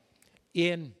Empire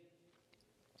in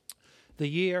the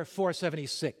year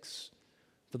 476,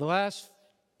 for the last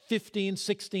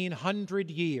 1600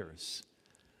 years,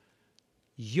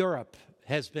 Europe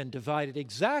has been divided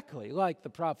exactly like the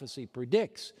prophecy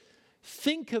predicts.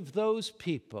 Think of those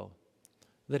people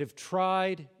that have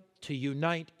tried to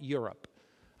unite Europe.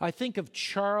 I think of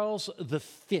Charles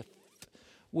V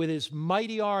with his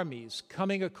mighty armies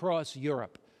coming across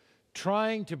Europe,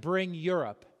 trying to bring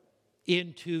Europe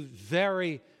into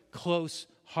very close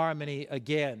harmony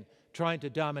again, trying to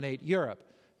dominate Europe.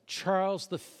 Charles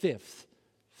V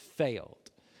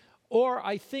failed. Or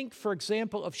I think, for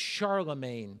example, of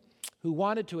Charlemagne, who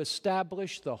wanted to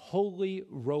establish the Holy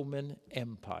Roman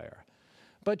Empire.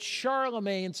 But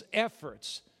Charlemagne's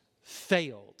efforts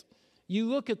failed. You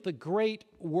look at the great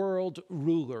world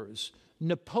rulers,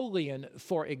 Napoleon,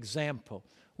 for example.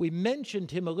 We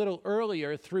mentioned him a little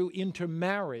earlier through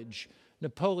intermarriage.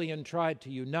 Napoleon tried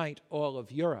to unite all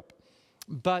of Europe.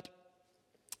 But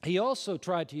he also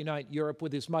tried to unite Europe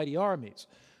with his mighty armies.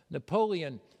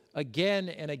 Napoleon again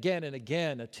and again and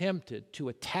again attempted to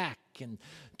attack and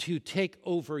to take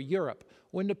over Europe.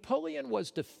 When Napoleon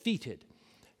was defeated,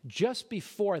 just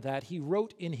before that, he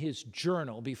wrote in his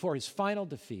journal, before his final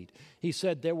defeat, he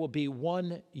said, there will be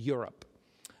one Europe.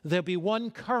 There'll be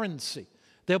one currency.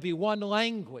 There'll be one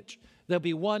language. There'll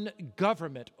be one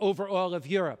government over all of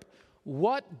Europe.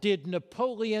 What did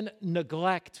Napoleon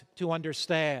neglect to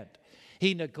understand?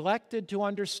 He neglected to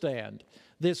understand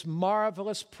this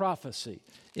marvelous prophecy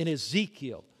in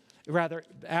Ezekiel, rather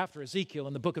after Ezekiel,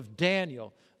 in the book of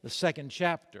Daniel, the 2nd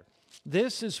chapter.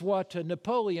 This is what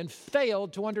Napoleon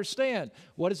failed to understand.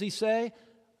 What does he say?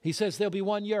 He says there'll be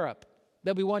one Europe.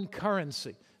 There'll be one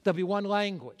currency. There'll be one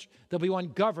language. There'll be one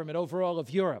government over all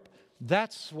of Europe.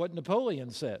 That's what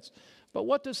Napoleon says. But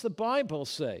what does the Bible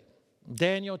say?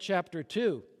 Daniel chapter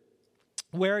 2.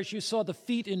 Whereas you saw the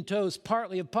feet and toes,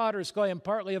 partly of potter's clay and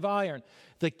partly of iron,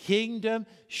 the kingdom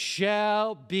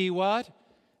shall be what?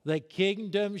 The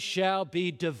kingdom shall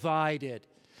be divided.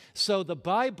 So the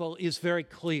Bible is very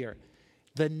clear.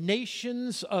 The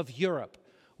nations of Europe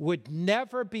would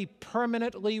never be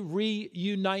permanently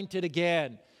reunited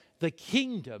again. The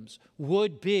kingdoms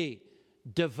would be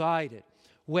divided.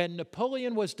 When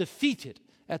Napoleon was defeated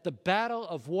at the Battle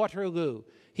of Waterloo,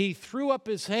 he threw up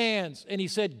his hands and he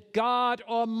said, God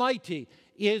Almighty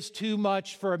is too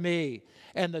much for me.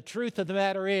 And the truth of the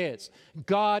matter is,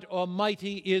 God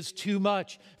Almighty is too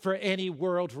much for any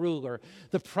world ruler.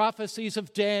 The prophecies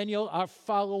of Daniel are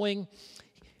following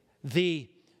the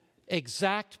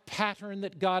exact pattern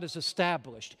that God has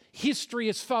established. History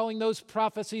is following those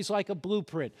prophecies like a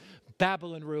blueprint.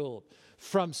 Babylon ruled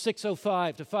from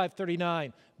 605 to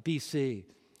 539 BC.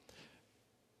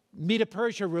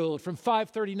 Medo-Persia ruled from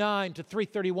 539 to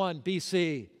 331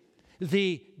 BC.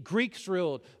 The Greeks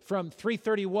ruled from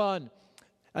 331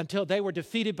 until they were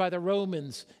defeated by the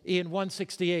Romans in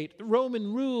 168. The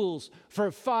Roman rules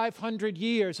for 500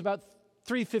 years. About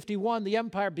 351, the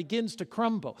empire begins to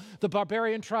crumble. The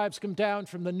barbarian tribes come down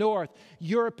from the north.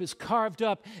 Europe is carved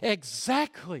up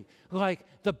exactly like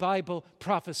the Bible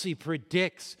prophecy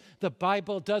predicts. The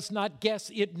Bible does not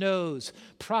guess, it knows.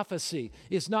 Prophecy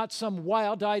is not some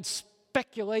wild-eyed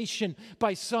speculation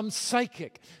by some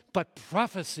psychic, but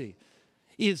prophecy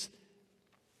is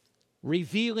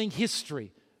revealing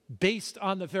history based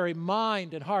on the very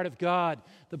mind and heart of God.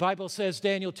 The Bible says,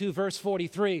 Daniel 2, verse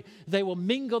 43, they will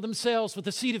mingle themselves with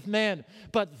the seed of men,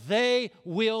 but they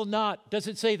will not. Does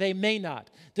it say they may not?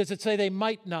 Does it say they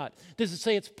might not? Does it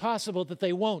say it's possible that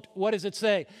they won't? What does it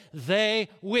say? They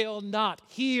will not.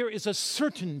 Here is a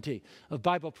certainty of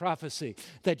Bible prophecy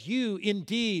that you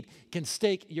indeed can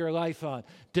stake your life on.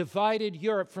 Divided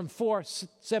Europe from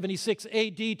 476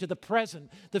 AD to the present,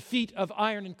 the feet of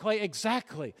iron and clay,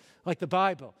 exactly like the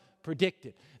Bible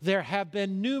predicted. There have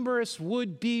been numerous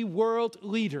would-be world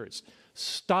leaders.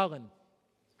 Stalin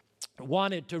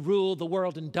wanted to rule the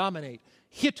world and dominate.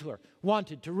 Hitler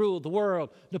wanted to rule the world.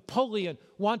 Napoleon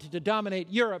wanted to dominate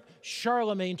Europe.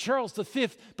 Charlemagne, Charles V,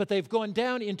 but they've gone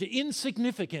down into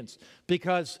insignificance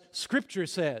because Scripture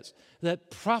says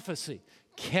that prophecy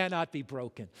cannot be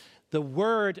broken. The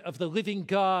word of the living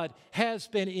God has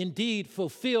been indeed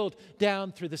fulfilled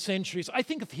down through the centuries. I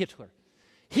think of Hitler.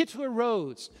 Hitler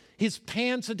rose. His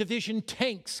Panzer Division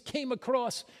tanks came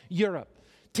across Europe,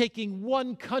 taking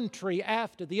one country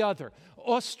after the other.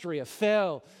 Austria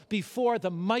fell before the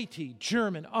mighty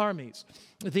German armies.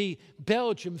 The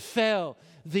Belgium fell.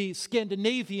 The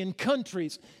Scandinavian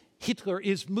countries. Hitler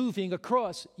is moving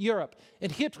across Europe.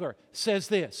 And Hitler says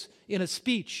this in a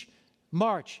speech,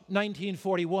 March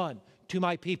 1941, to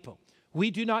my people.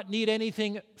 We do not need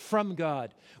anything from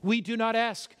God. We do not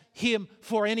ask him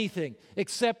for anything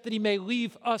except that he may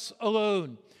leave us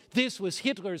alone. This was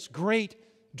Hitler's great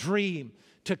dream,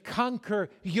 to conquer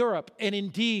Europe and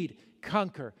indeed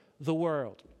conquer the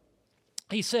world.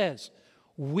 He says,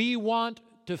 we want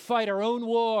to fight our own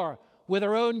war with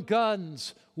our own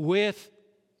guns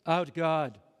without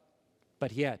God.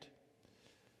 But yet,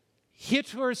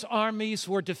 Hitler's armies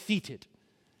were defeated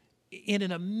in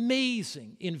an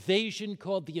amazing invasion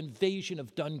called the invasion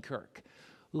of Dunkirk.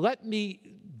 Let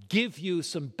me give you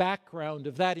some background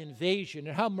of that invasion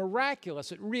and how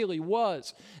miraculous it really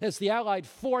was as the Allied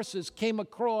forces came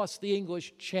across the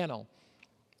English Channel.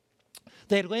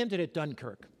 They had landed at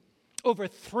Dunkirk. Over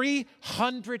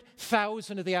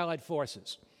 300,000 of the Allied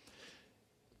forces.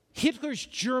 Hitler's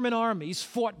German armies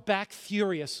fought back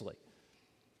furiously.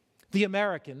 The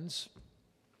Americans,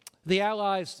 the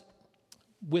Allies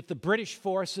with the British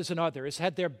forces and others,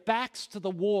 had their backs to the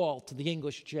wall to the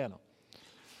English Channel.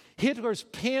 Hitler's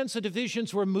panzer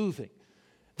divisions were moving.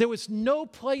 There was no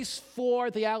place for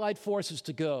the Allied forces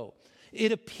to go.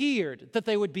 It appeared that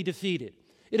they would be defeated.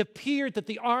 It appeared that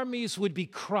the armies would be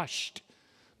crushed.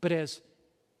 But as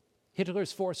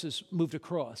Hitler's forces moved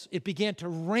across, it began to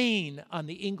rain on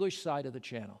the English side of the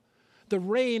Channel. The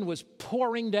rain was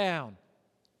pouring down.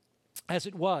 As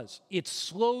it was, it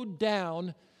slowed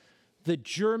down the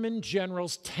German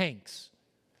generals' tanks.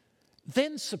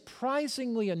 Then,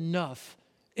 surprisingly enough,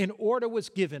 an order was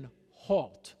given,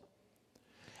 halt.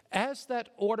 As that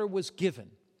order was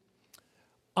given,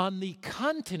 on the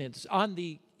continents, on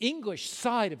the English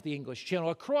side of the English Channel,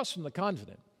 across from the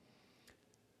continent,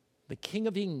 the King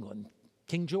of England,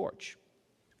 King George,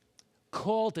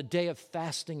 called a day of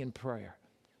fasting and prayer.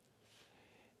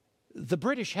 The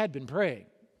British had been praying,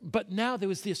 but now there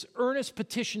was this earnest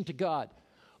petition to God.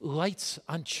 Lights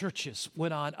on churches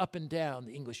went on up and down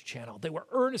the English Channel. They were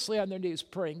earnestly on their knees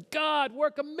praying, God,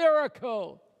 work a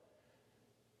miracle.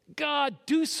 God,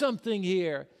 do something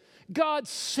here. God,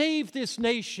 save this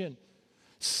nation.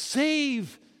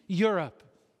 Save Europe.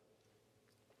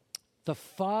 The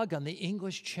fog on the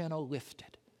English Channel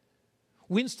lifted.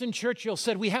 Winston Churchill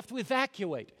said, we have to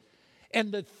evacuate.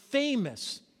 And the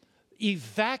famous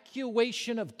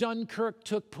evacuation of Dunkirk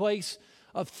took place,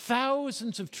 of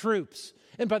thousands of troops.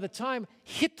 And by the time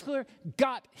Hitler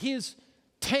got his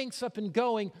tanks up and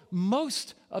going,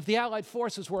 most of the Allied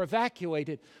forces were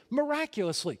evacuated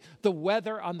miraculously. The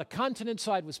weather on the continent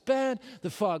side was bad. The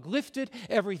fog lifted.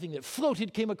 Everything that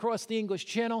floated came across the English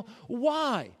Channel.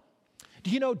 Why?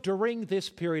 Do you know, during this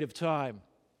period of time,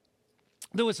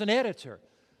 there was an editor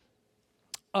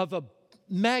of a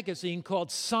magazine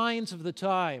called Signs of the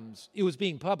Times. It was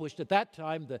being published at that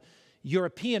time, the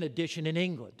European edition in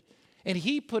England. And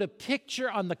he put a picture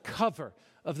on the cover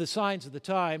of the Signs of the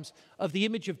Times of the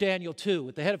image of Daniel 2,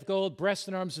 with the head of gold, breasts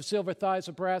and arms of silver, thighs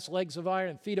of brass, legs of iron,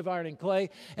 and feet of iron and clay,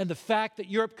 and the fact that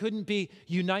Europe couldn't be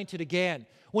united again.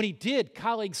 When he did,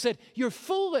 colleagues said, you're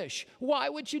foolish. Why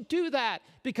would you do that?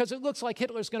 Because it looks like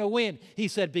Hitler's going to win. He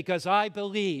said, because I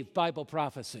believe Bible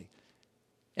prophecy.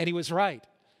 And he was right.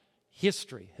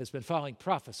 History has been following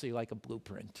prophecy like a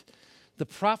blueprint. The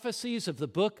prophecies of the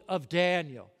book of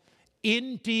Daniel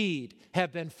indeed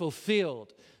have been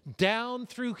fulfilled down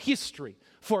through history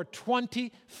for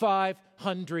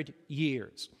 2,500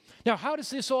 years. Now, how does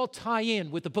this all tie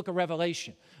in with the book of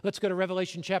Revelation? Let's go to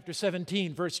Revelation chapter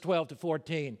 17, verse 12 to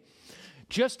 14.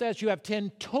 Just as you have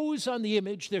 10 toes on the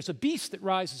image, there's a beast that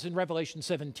rises in Revelation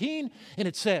 17, and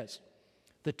it says,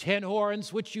 the 10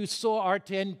 horns which you saw are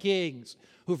 10 kings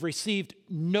who've received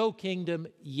no kingdom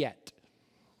yet.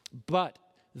 But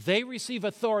they receive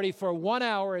authority for 1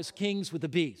 hour as kings with the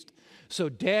beast. So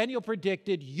Daniel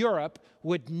predicted Europe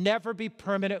would never be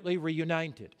permanently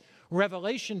reunited.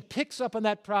 Revelation picks up on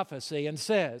that prophecy and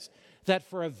says that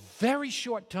for a very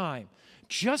short time,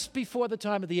 just before the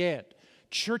time of the end,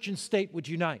 church and state would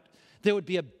unite. There would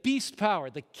be a beast power,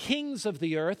 the kings of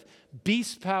the earth,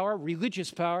 beast power,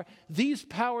 religious power. These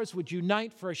powers would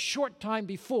unite for a short time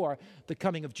before the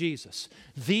coming of Jesus.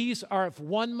 These are of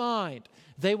one mind.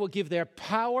 They will give their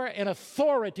power and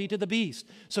authority to the beast.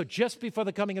 So just before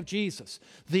the coming of Jesus,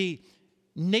 the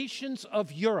nations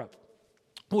of Europe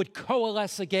would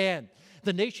coalesce again.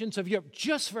 The nations of Europe,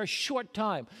 just for a short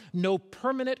time, no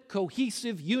permanent,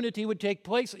 cohesive unity would take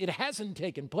place. It hasn't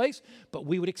taken place, but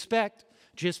we would expect,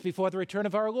 just before the return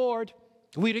of our Lord,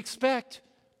 we'd expect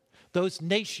those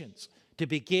nations to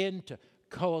begin to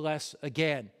coalesce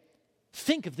again.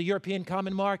 Think of the European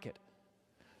common market.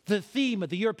 The theme of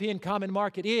the European common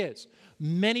market is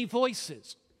many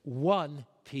voices, one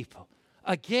people.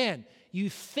 Again, you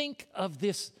think of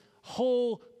this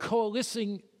whole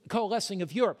coalescing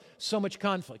of Europe, so much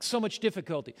conflict, so much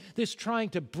difficulty, this trying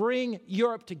to bring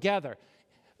Europe together.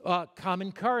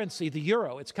 Common currency, the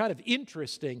euro. It's kind of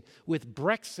interesting with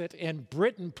Brexit and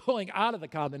Britain pulling out of the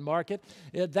common market.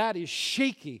 That is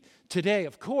shaky today,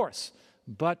 of course.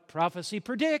 But prophecy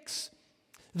predicts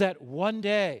that one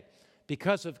day,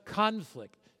 because of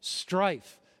conflict,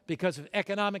 strife, because of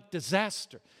economic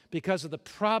disaster, because of the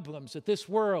problems that this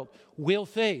world will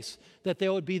face, that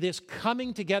there would be this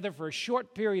coming together for a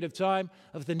short period of time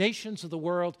of the nations of the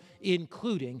world,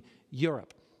 including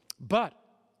Europe. But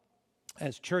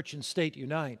as church and state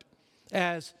unite,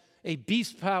 as a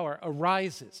beast power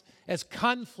arises, as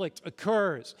conflict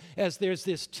occurs, as there's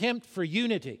this attempt for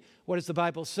unity, what does the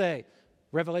Bible say?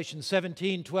 Revelation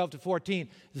 17, 12 to 14,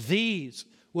 these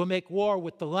will make war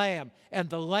with the Lamb, and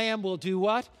the Lamb will do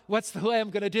what? What's the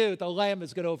Lamb going to do? The Lamb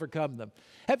is going to overcome them.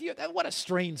 What a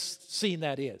strange scene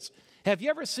that is. Have you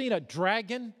ever seen a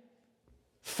dragon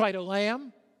fight a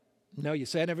lamb? No, you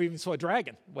say, I never even saw a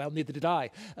dragon. Well, neither did I.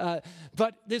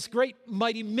 But this great,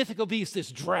 mighty, mythical beast, this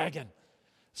dragon,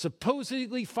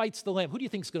 supposedly fights the lamb. Who do you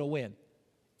think is going to win?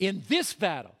 In this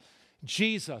battle,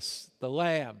 Jesus, the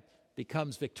Lamb,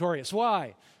 becomes victorious.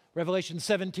 Why? Revelation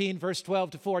 17, verse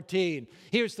 12 to 14.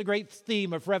 Here's the great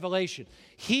theme of Revelation.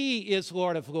 He is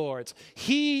Lord of lords.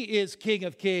 He is King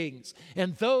of kings.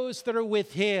 And those that are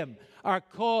with him are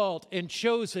called and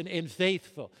chosen and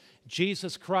faithful.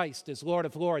 Jesus Christ is Lord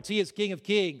of lords. He is King of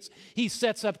kings. He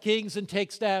sets up kings and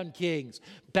takes down kings.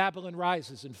 Babylon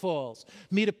rises and falls.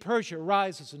 Medo-Persia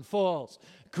rises and falls.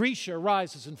 Grecia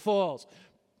rises and falls.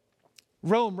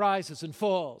 Rome rises and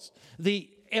falls. The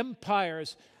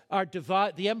empires are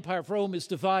divided. The empire of Rome is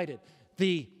divided.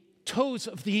 The toes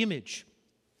of the image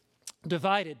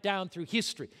divided down through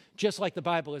history, just like the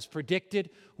Bible has predicted.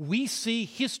 We see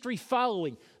history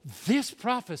following this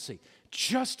prophecy,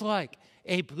 just like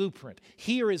a blueprint.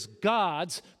 Here is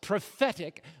God's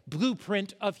prophetic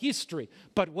blueprint of history.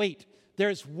 But wait,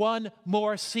 there's one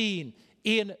more scene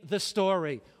in the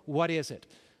story. What is it?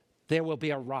 There will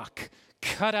be a rock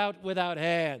cut out without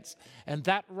hands. And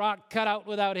that rock cut out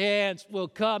without hands will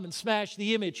come and smash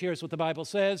the image. Here's what the Bible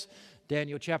says.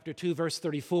 Daniel chapter 2, verse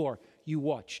 34. You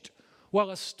watched while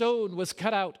a stone was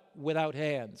cut out without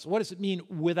hands. What does it mean,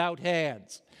 without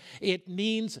hands? It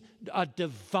means a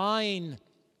divine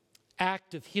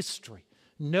act of history.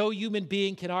 No human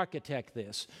being can architect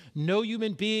this. No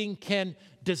human being can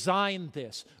design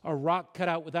this. A rock cut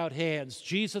out without hands.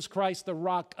 Jesus Christ, the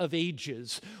rock of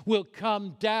ages, will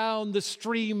come down the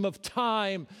stream of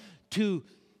time to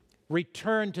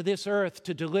return to this earth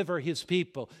to deliver his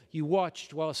people. You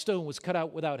watched while a stone was cut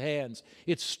out without hands.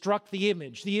 It struck the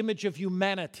image of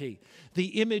humanity,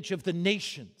 the image of the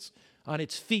nations on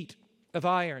its feet of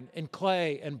iron and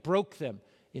clay, and broke them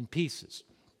in pieces.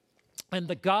 And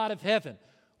the God of heaven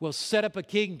will set up a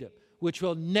kingdom which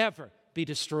will never be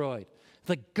destroyed.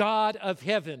 The God of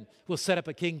heaven will set up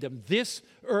a kingdom. This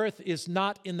earth is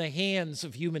not in the hands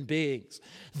of human beings.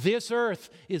 This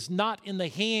earth is not in the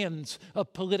hands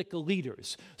of political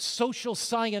leaders. Social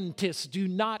scientists do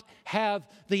not have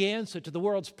the answer to the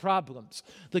world's problems.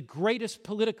 The greatest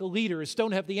political leaders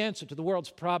don't have the answer to the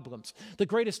world's problems. The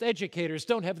greatest educators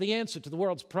don't have the answer to the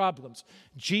world's problems.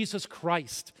 Jesus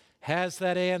Christ has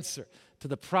that answer. to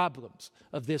the problems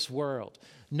of this world.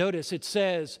 Notice it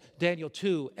says, Daniel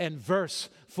 2 and verse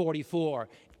 44,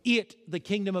 it, the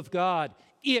kingdom of God,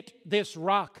 it, this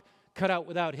rock cut out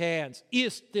without hands,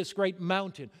 this great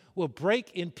mountain, will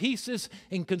break in pieces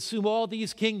and consume all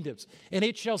these kingdoms, and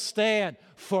it shall stand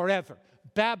forever.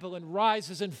 Babylon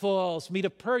rises and falls.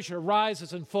 Medo-Persia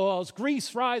rises and falls.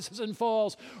 Greece rises and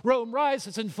falls. Rome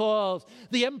rises and falls.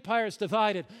 The empire is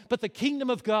divided, but the kingdom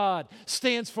of God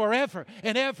stands forever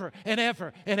and ever and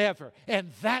ever and ever.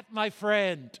 And that, my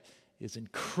friend, is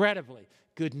incredibly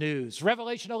good news.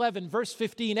 Revelation 11, verse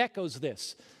 15 echoes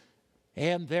this.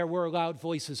 And there were loud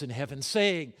voices in heaven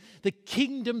saying, the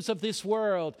kingdoms of this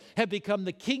world have become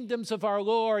the kingdoms of our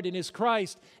Lord and his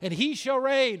Christ, and he shall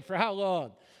reign for how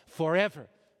long? Forever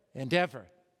and ever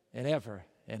and ever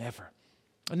and ever.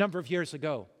 A number of years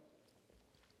ago,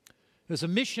 there was a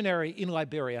missionary in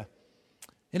Liberia,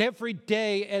 and every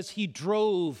day as he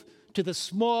drove to the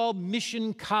small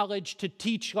mission college to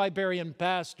teach Liberian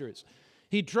pastors,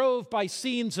 he drove by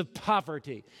scenes of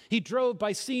poverty. He drove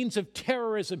by scenes of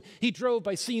terrorism. He drove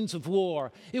by scenes of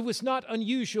war. It was not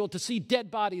unusual to see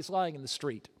dead bodies lying in the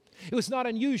street. It was not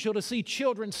unusual to see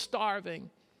children starving.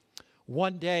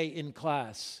 One day in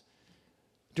class,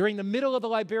 during the middle of the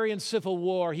Liberian Civil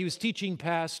War, he was teaching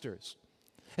pastors,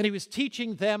 and he was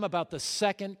teaching them about the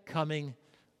second coming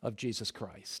of Jesus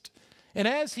Christ. And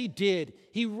as he did,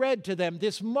 he read to them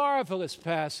this marvelous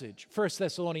passage, 1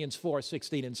 Thessalonians 4,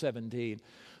 16 and 17.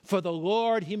 For the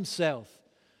Lord himself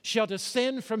shall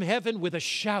descend from heaven with a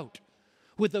shout,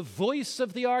 with the voice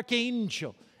of the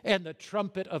archangel and the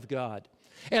trumpet of God.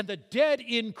 And the dead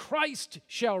in Christ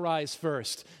shall rise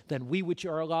first. Then we which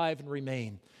are alive and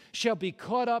remain shall be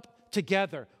caught up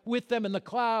together with them in the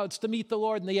clouds to meet the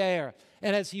Lord in the air.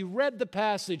 And as he read the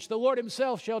passage, the Lord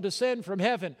himself shall descend from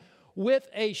heaven with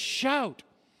a shout.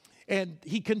 And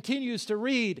he continues to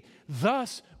read,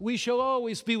 thus we shall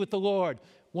always be with the Lord.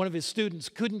 One of his students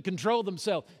couldn't control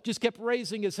themselves, just kept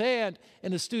raising his hand.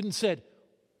 And the student said,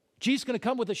 Jesus going to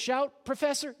come with a shout,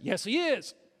 Professor? Yes, he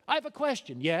is. I have a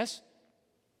question. Yes.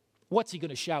 What's he going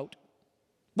to shout?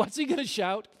 What's he going to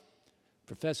shout?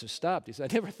 Professor stopped. He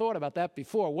said, I never thought about that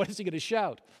before. What is he going to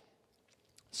shout?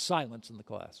 Silence in the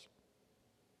class.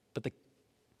 But the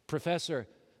professor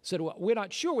said, well, we're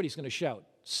not sure what he's going to shout.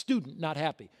 Student, not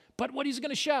happy. But what he's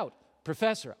going to shout?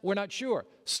 Professor, we're not sure.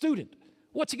 Student,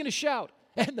 what's he going to shout?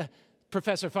 And the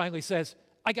professor finally says,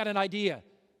 I got an idea.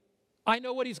 I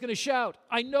know what he's going to shout.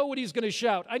 I know what he's going to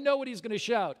shout. I know what he's going to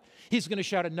shout. He's going to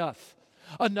shout enough.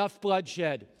 Enough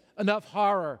bloodshed. Enough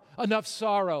horror, enough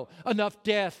sorrow, enough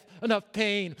death, enough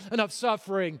pain, enough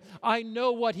suffering. I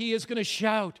know what he is going to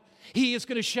shout. He is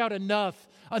going to shout enough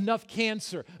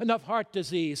cancer, enough heart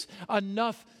disease,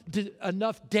 enough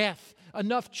death,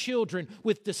 enough children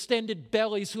with distended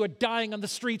bellies who are dying on the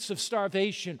streets of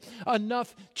starvation,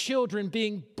 enough children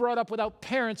being brought up without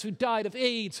parents who died of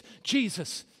AIDS.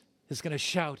 Jesus is going to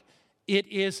shout, it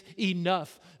is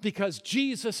enough, because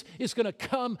Jesus is going to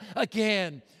come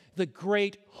again. The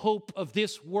great hope of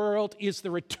this world is the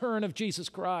return of Jesus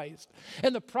Christ.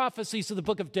 And the prophecies of the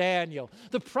book of Daniel,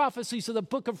 the prophecies of the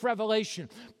book of Revelation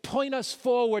point us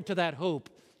forward to that hope.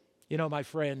 You know, my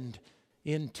friend,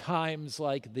 in times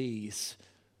like these,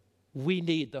 we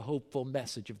need the hopeful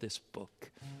message of this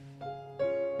book.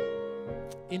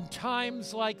 In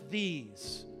times like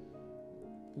these,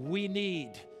 we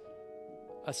need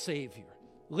a Savior.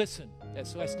 Listen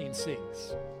as Celestine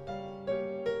sings.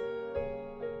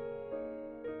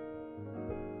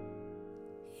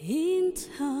 In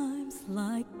times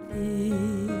like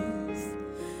this,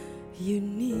 you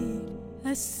need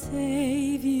a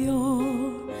Savior.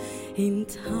 In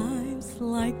times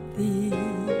like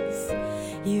this,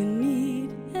 you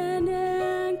need an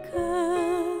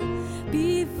anchor.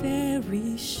 Be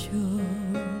very sure,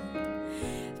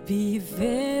 be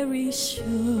very sure.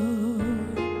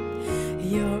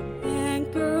 Your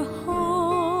anchor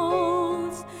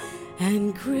holds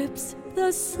and grips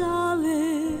the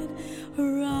solid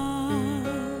rock.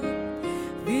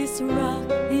 This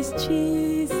rock is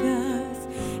Jesus.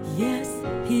 Yes,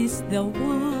 he's the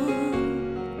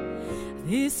one.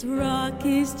 This rock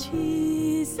is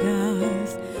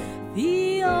Jesus,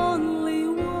 the only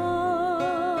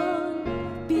one.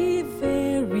 Be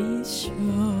very sure.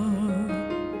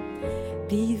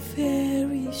 Be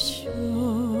very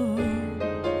sure.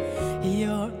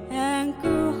 Your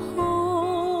anchor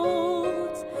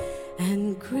holds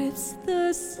and grips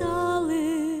the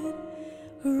solid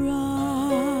rock.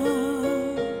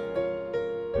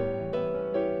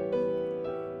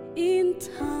 In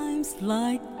times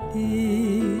like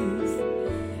this,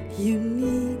 you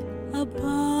need a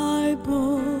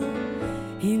Bible.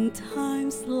 In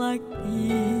times like like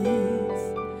this.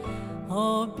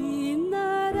 Oh, be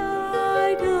not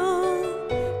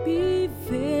idle, be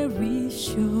very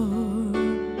sure,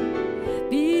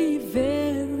 be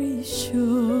very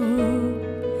sure.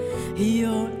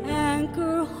 Your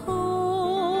anchor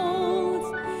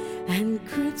holds and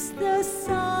grips the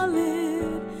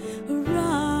solid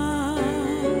rock.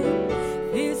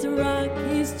 This rock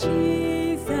is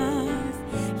Jesus,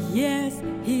 yes,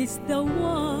 He's the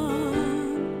one.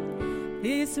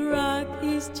 This rock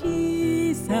is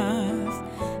Jesus,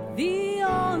 the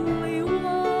only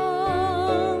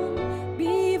one.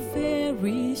 Be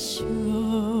very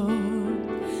sure,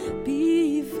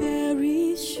 be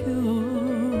very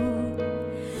sure.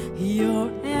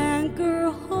 Your anchor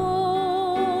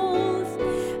holds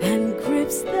and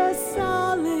grips the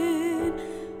solid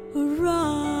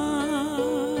rock.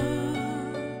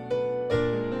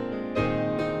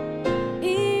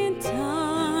 In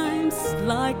times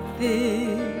like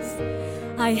this,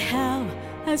 I have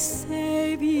a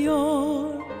Savior.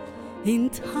 In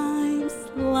times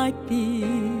like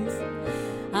this,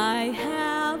 I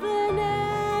have an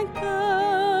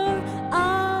anchor.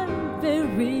 I'm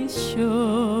very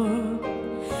sure,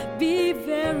 be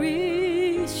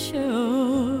very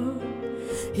sure.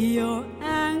 Your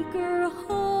anchor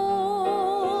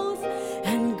holds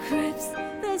and grips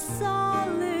the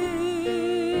solid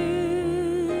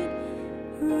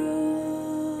rock.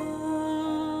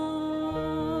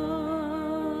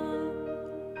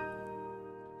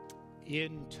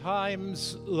 In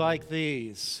times like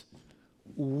these,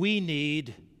 we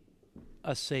need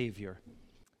a Savior.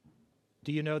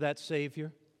 Do you know that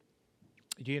Savior?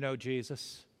 Do you know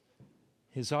Jesus?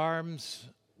 His arms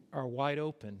are wide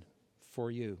open for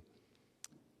you.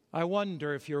 I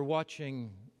wonder if you're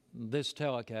watching this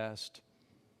telecast,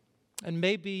 and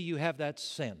maybe you have that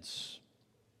sense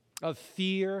of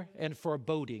fear and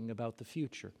foreboding about the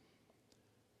future.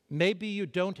 Maybe you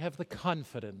don't have the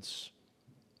confidence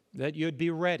that you'd be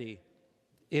ready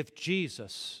if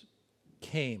Jesus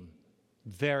came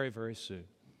very, very soon.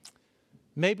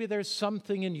 Maybe there's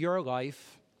something in your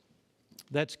life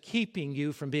that's keeping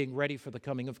you from being ready for the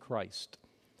coming of Christ.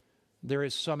 There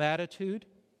is some attitude,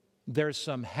 there's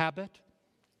some habit.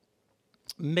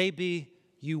 Maybe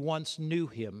you once knew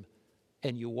Him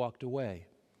and you walked away.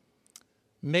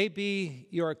 Maybe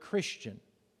you're a Christian,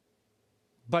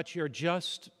 but you're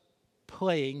just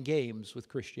playing games with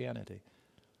Christianity.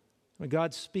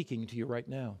 God's speaking to you right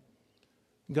now.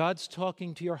 God's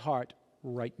talking to your heart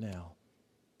right now.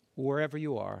 Wherever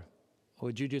you are,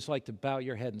 would you just like to bow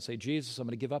your head and say, Jesus, I'm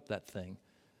going to give up that thing.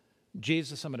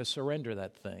 Jesus, I'm going to surrender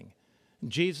that thing.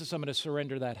 Jesus, I'm going to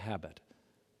surrender that habit.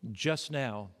 Just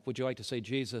now, would you like to say,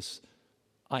 Jesus,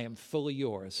 I am fully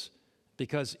yours,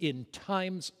 because in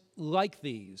times like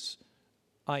these,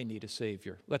 I need a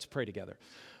Savior. Let's pray together.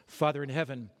 Father in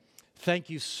heaven, thank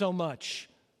you so much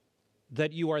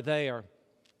that you are there,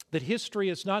 that history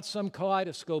is not some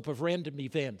kaleidoscope of random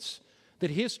events,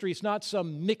 that history is not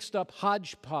some mixed up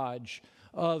hodgepodge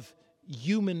of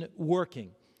human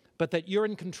working, but that you're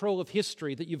in control of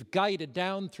history, that you've guided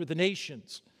down through the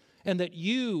nations, and that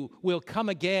you will come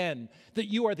again, that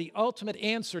you are the ultimate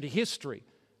answer to history.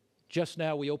 Just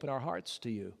now we open our hearts to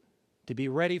you to be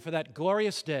ready for that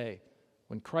glorious day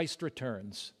when Christ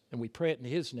returns, and we pray it in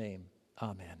His name.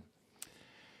 Amen.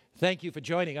 Thank you for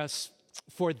joining us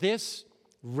for this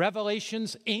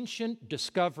Revelation's Ancient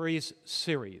Discoveries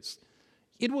series.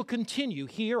 It will continue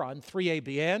here on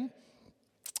 3ABN,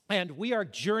 and we are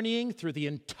journeying through the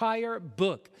entire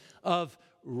book of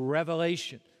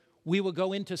Revelation. We will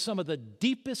go into some of the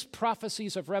deepest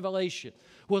prophecies of Revelation.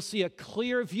 We'll see a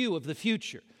clear view of the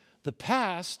future. The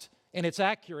past and its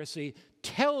accuracy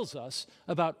tells us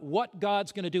about what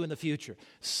God's going to do in the future.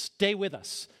 Stay with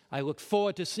us. I look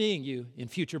forward to seeing you in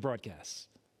future broadcasts.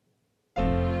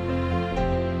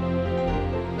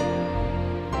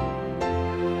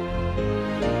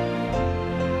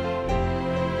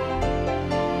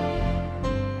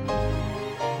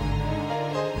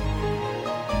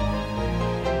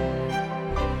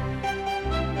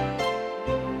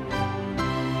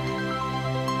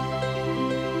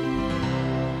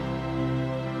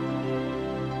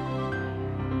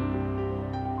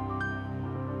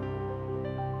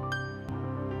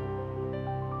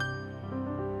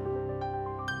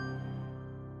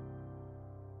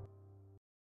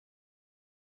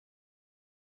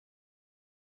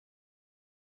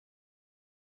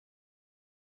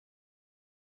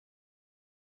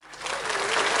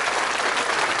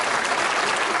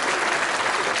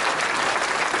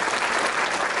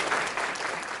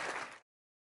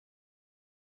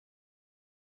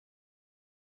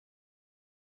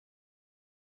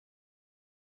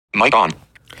 Mic on.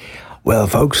 Well,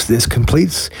 folks, this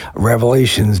completes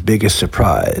Revelation's Biggest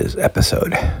Surprise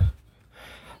episode.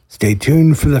 Stay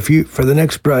tuned for the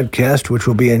next broadcast, which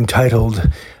will be entitled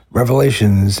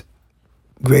Revelation's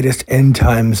Greatest End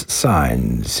Times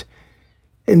Signs.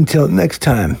 Until next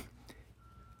time,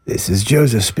 this is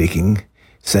Joseph speaking,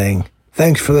 saying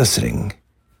thanks for listening.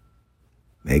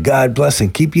 May God bless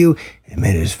and keep you, and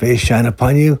may his face shine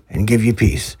upon you and give you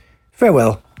peace.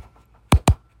 Farewell.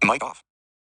 Mic off.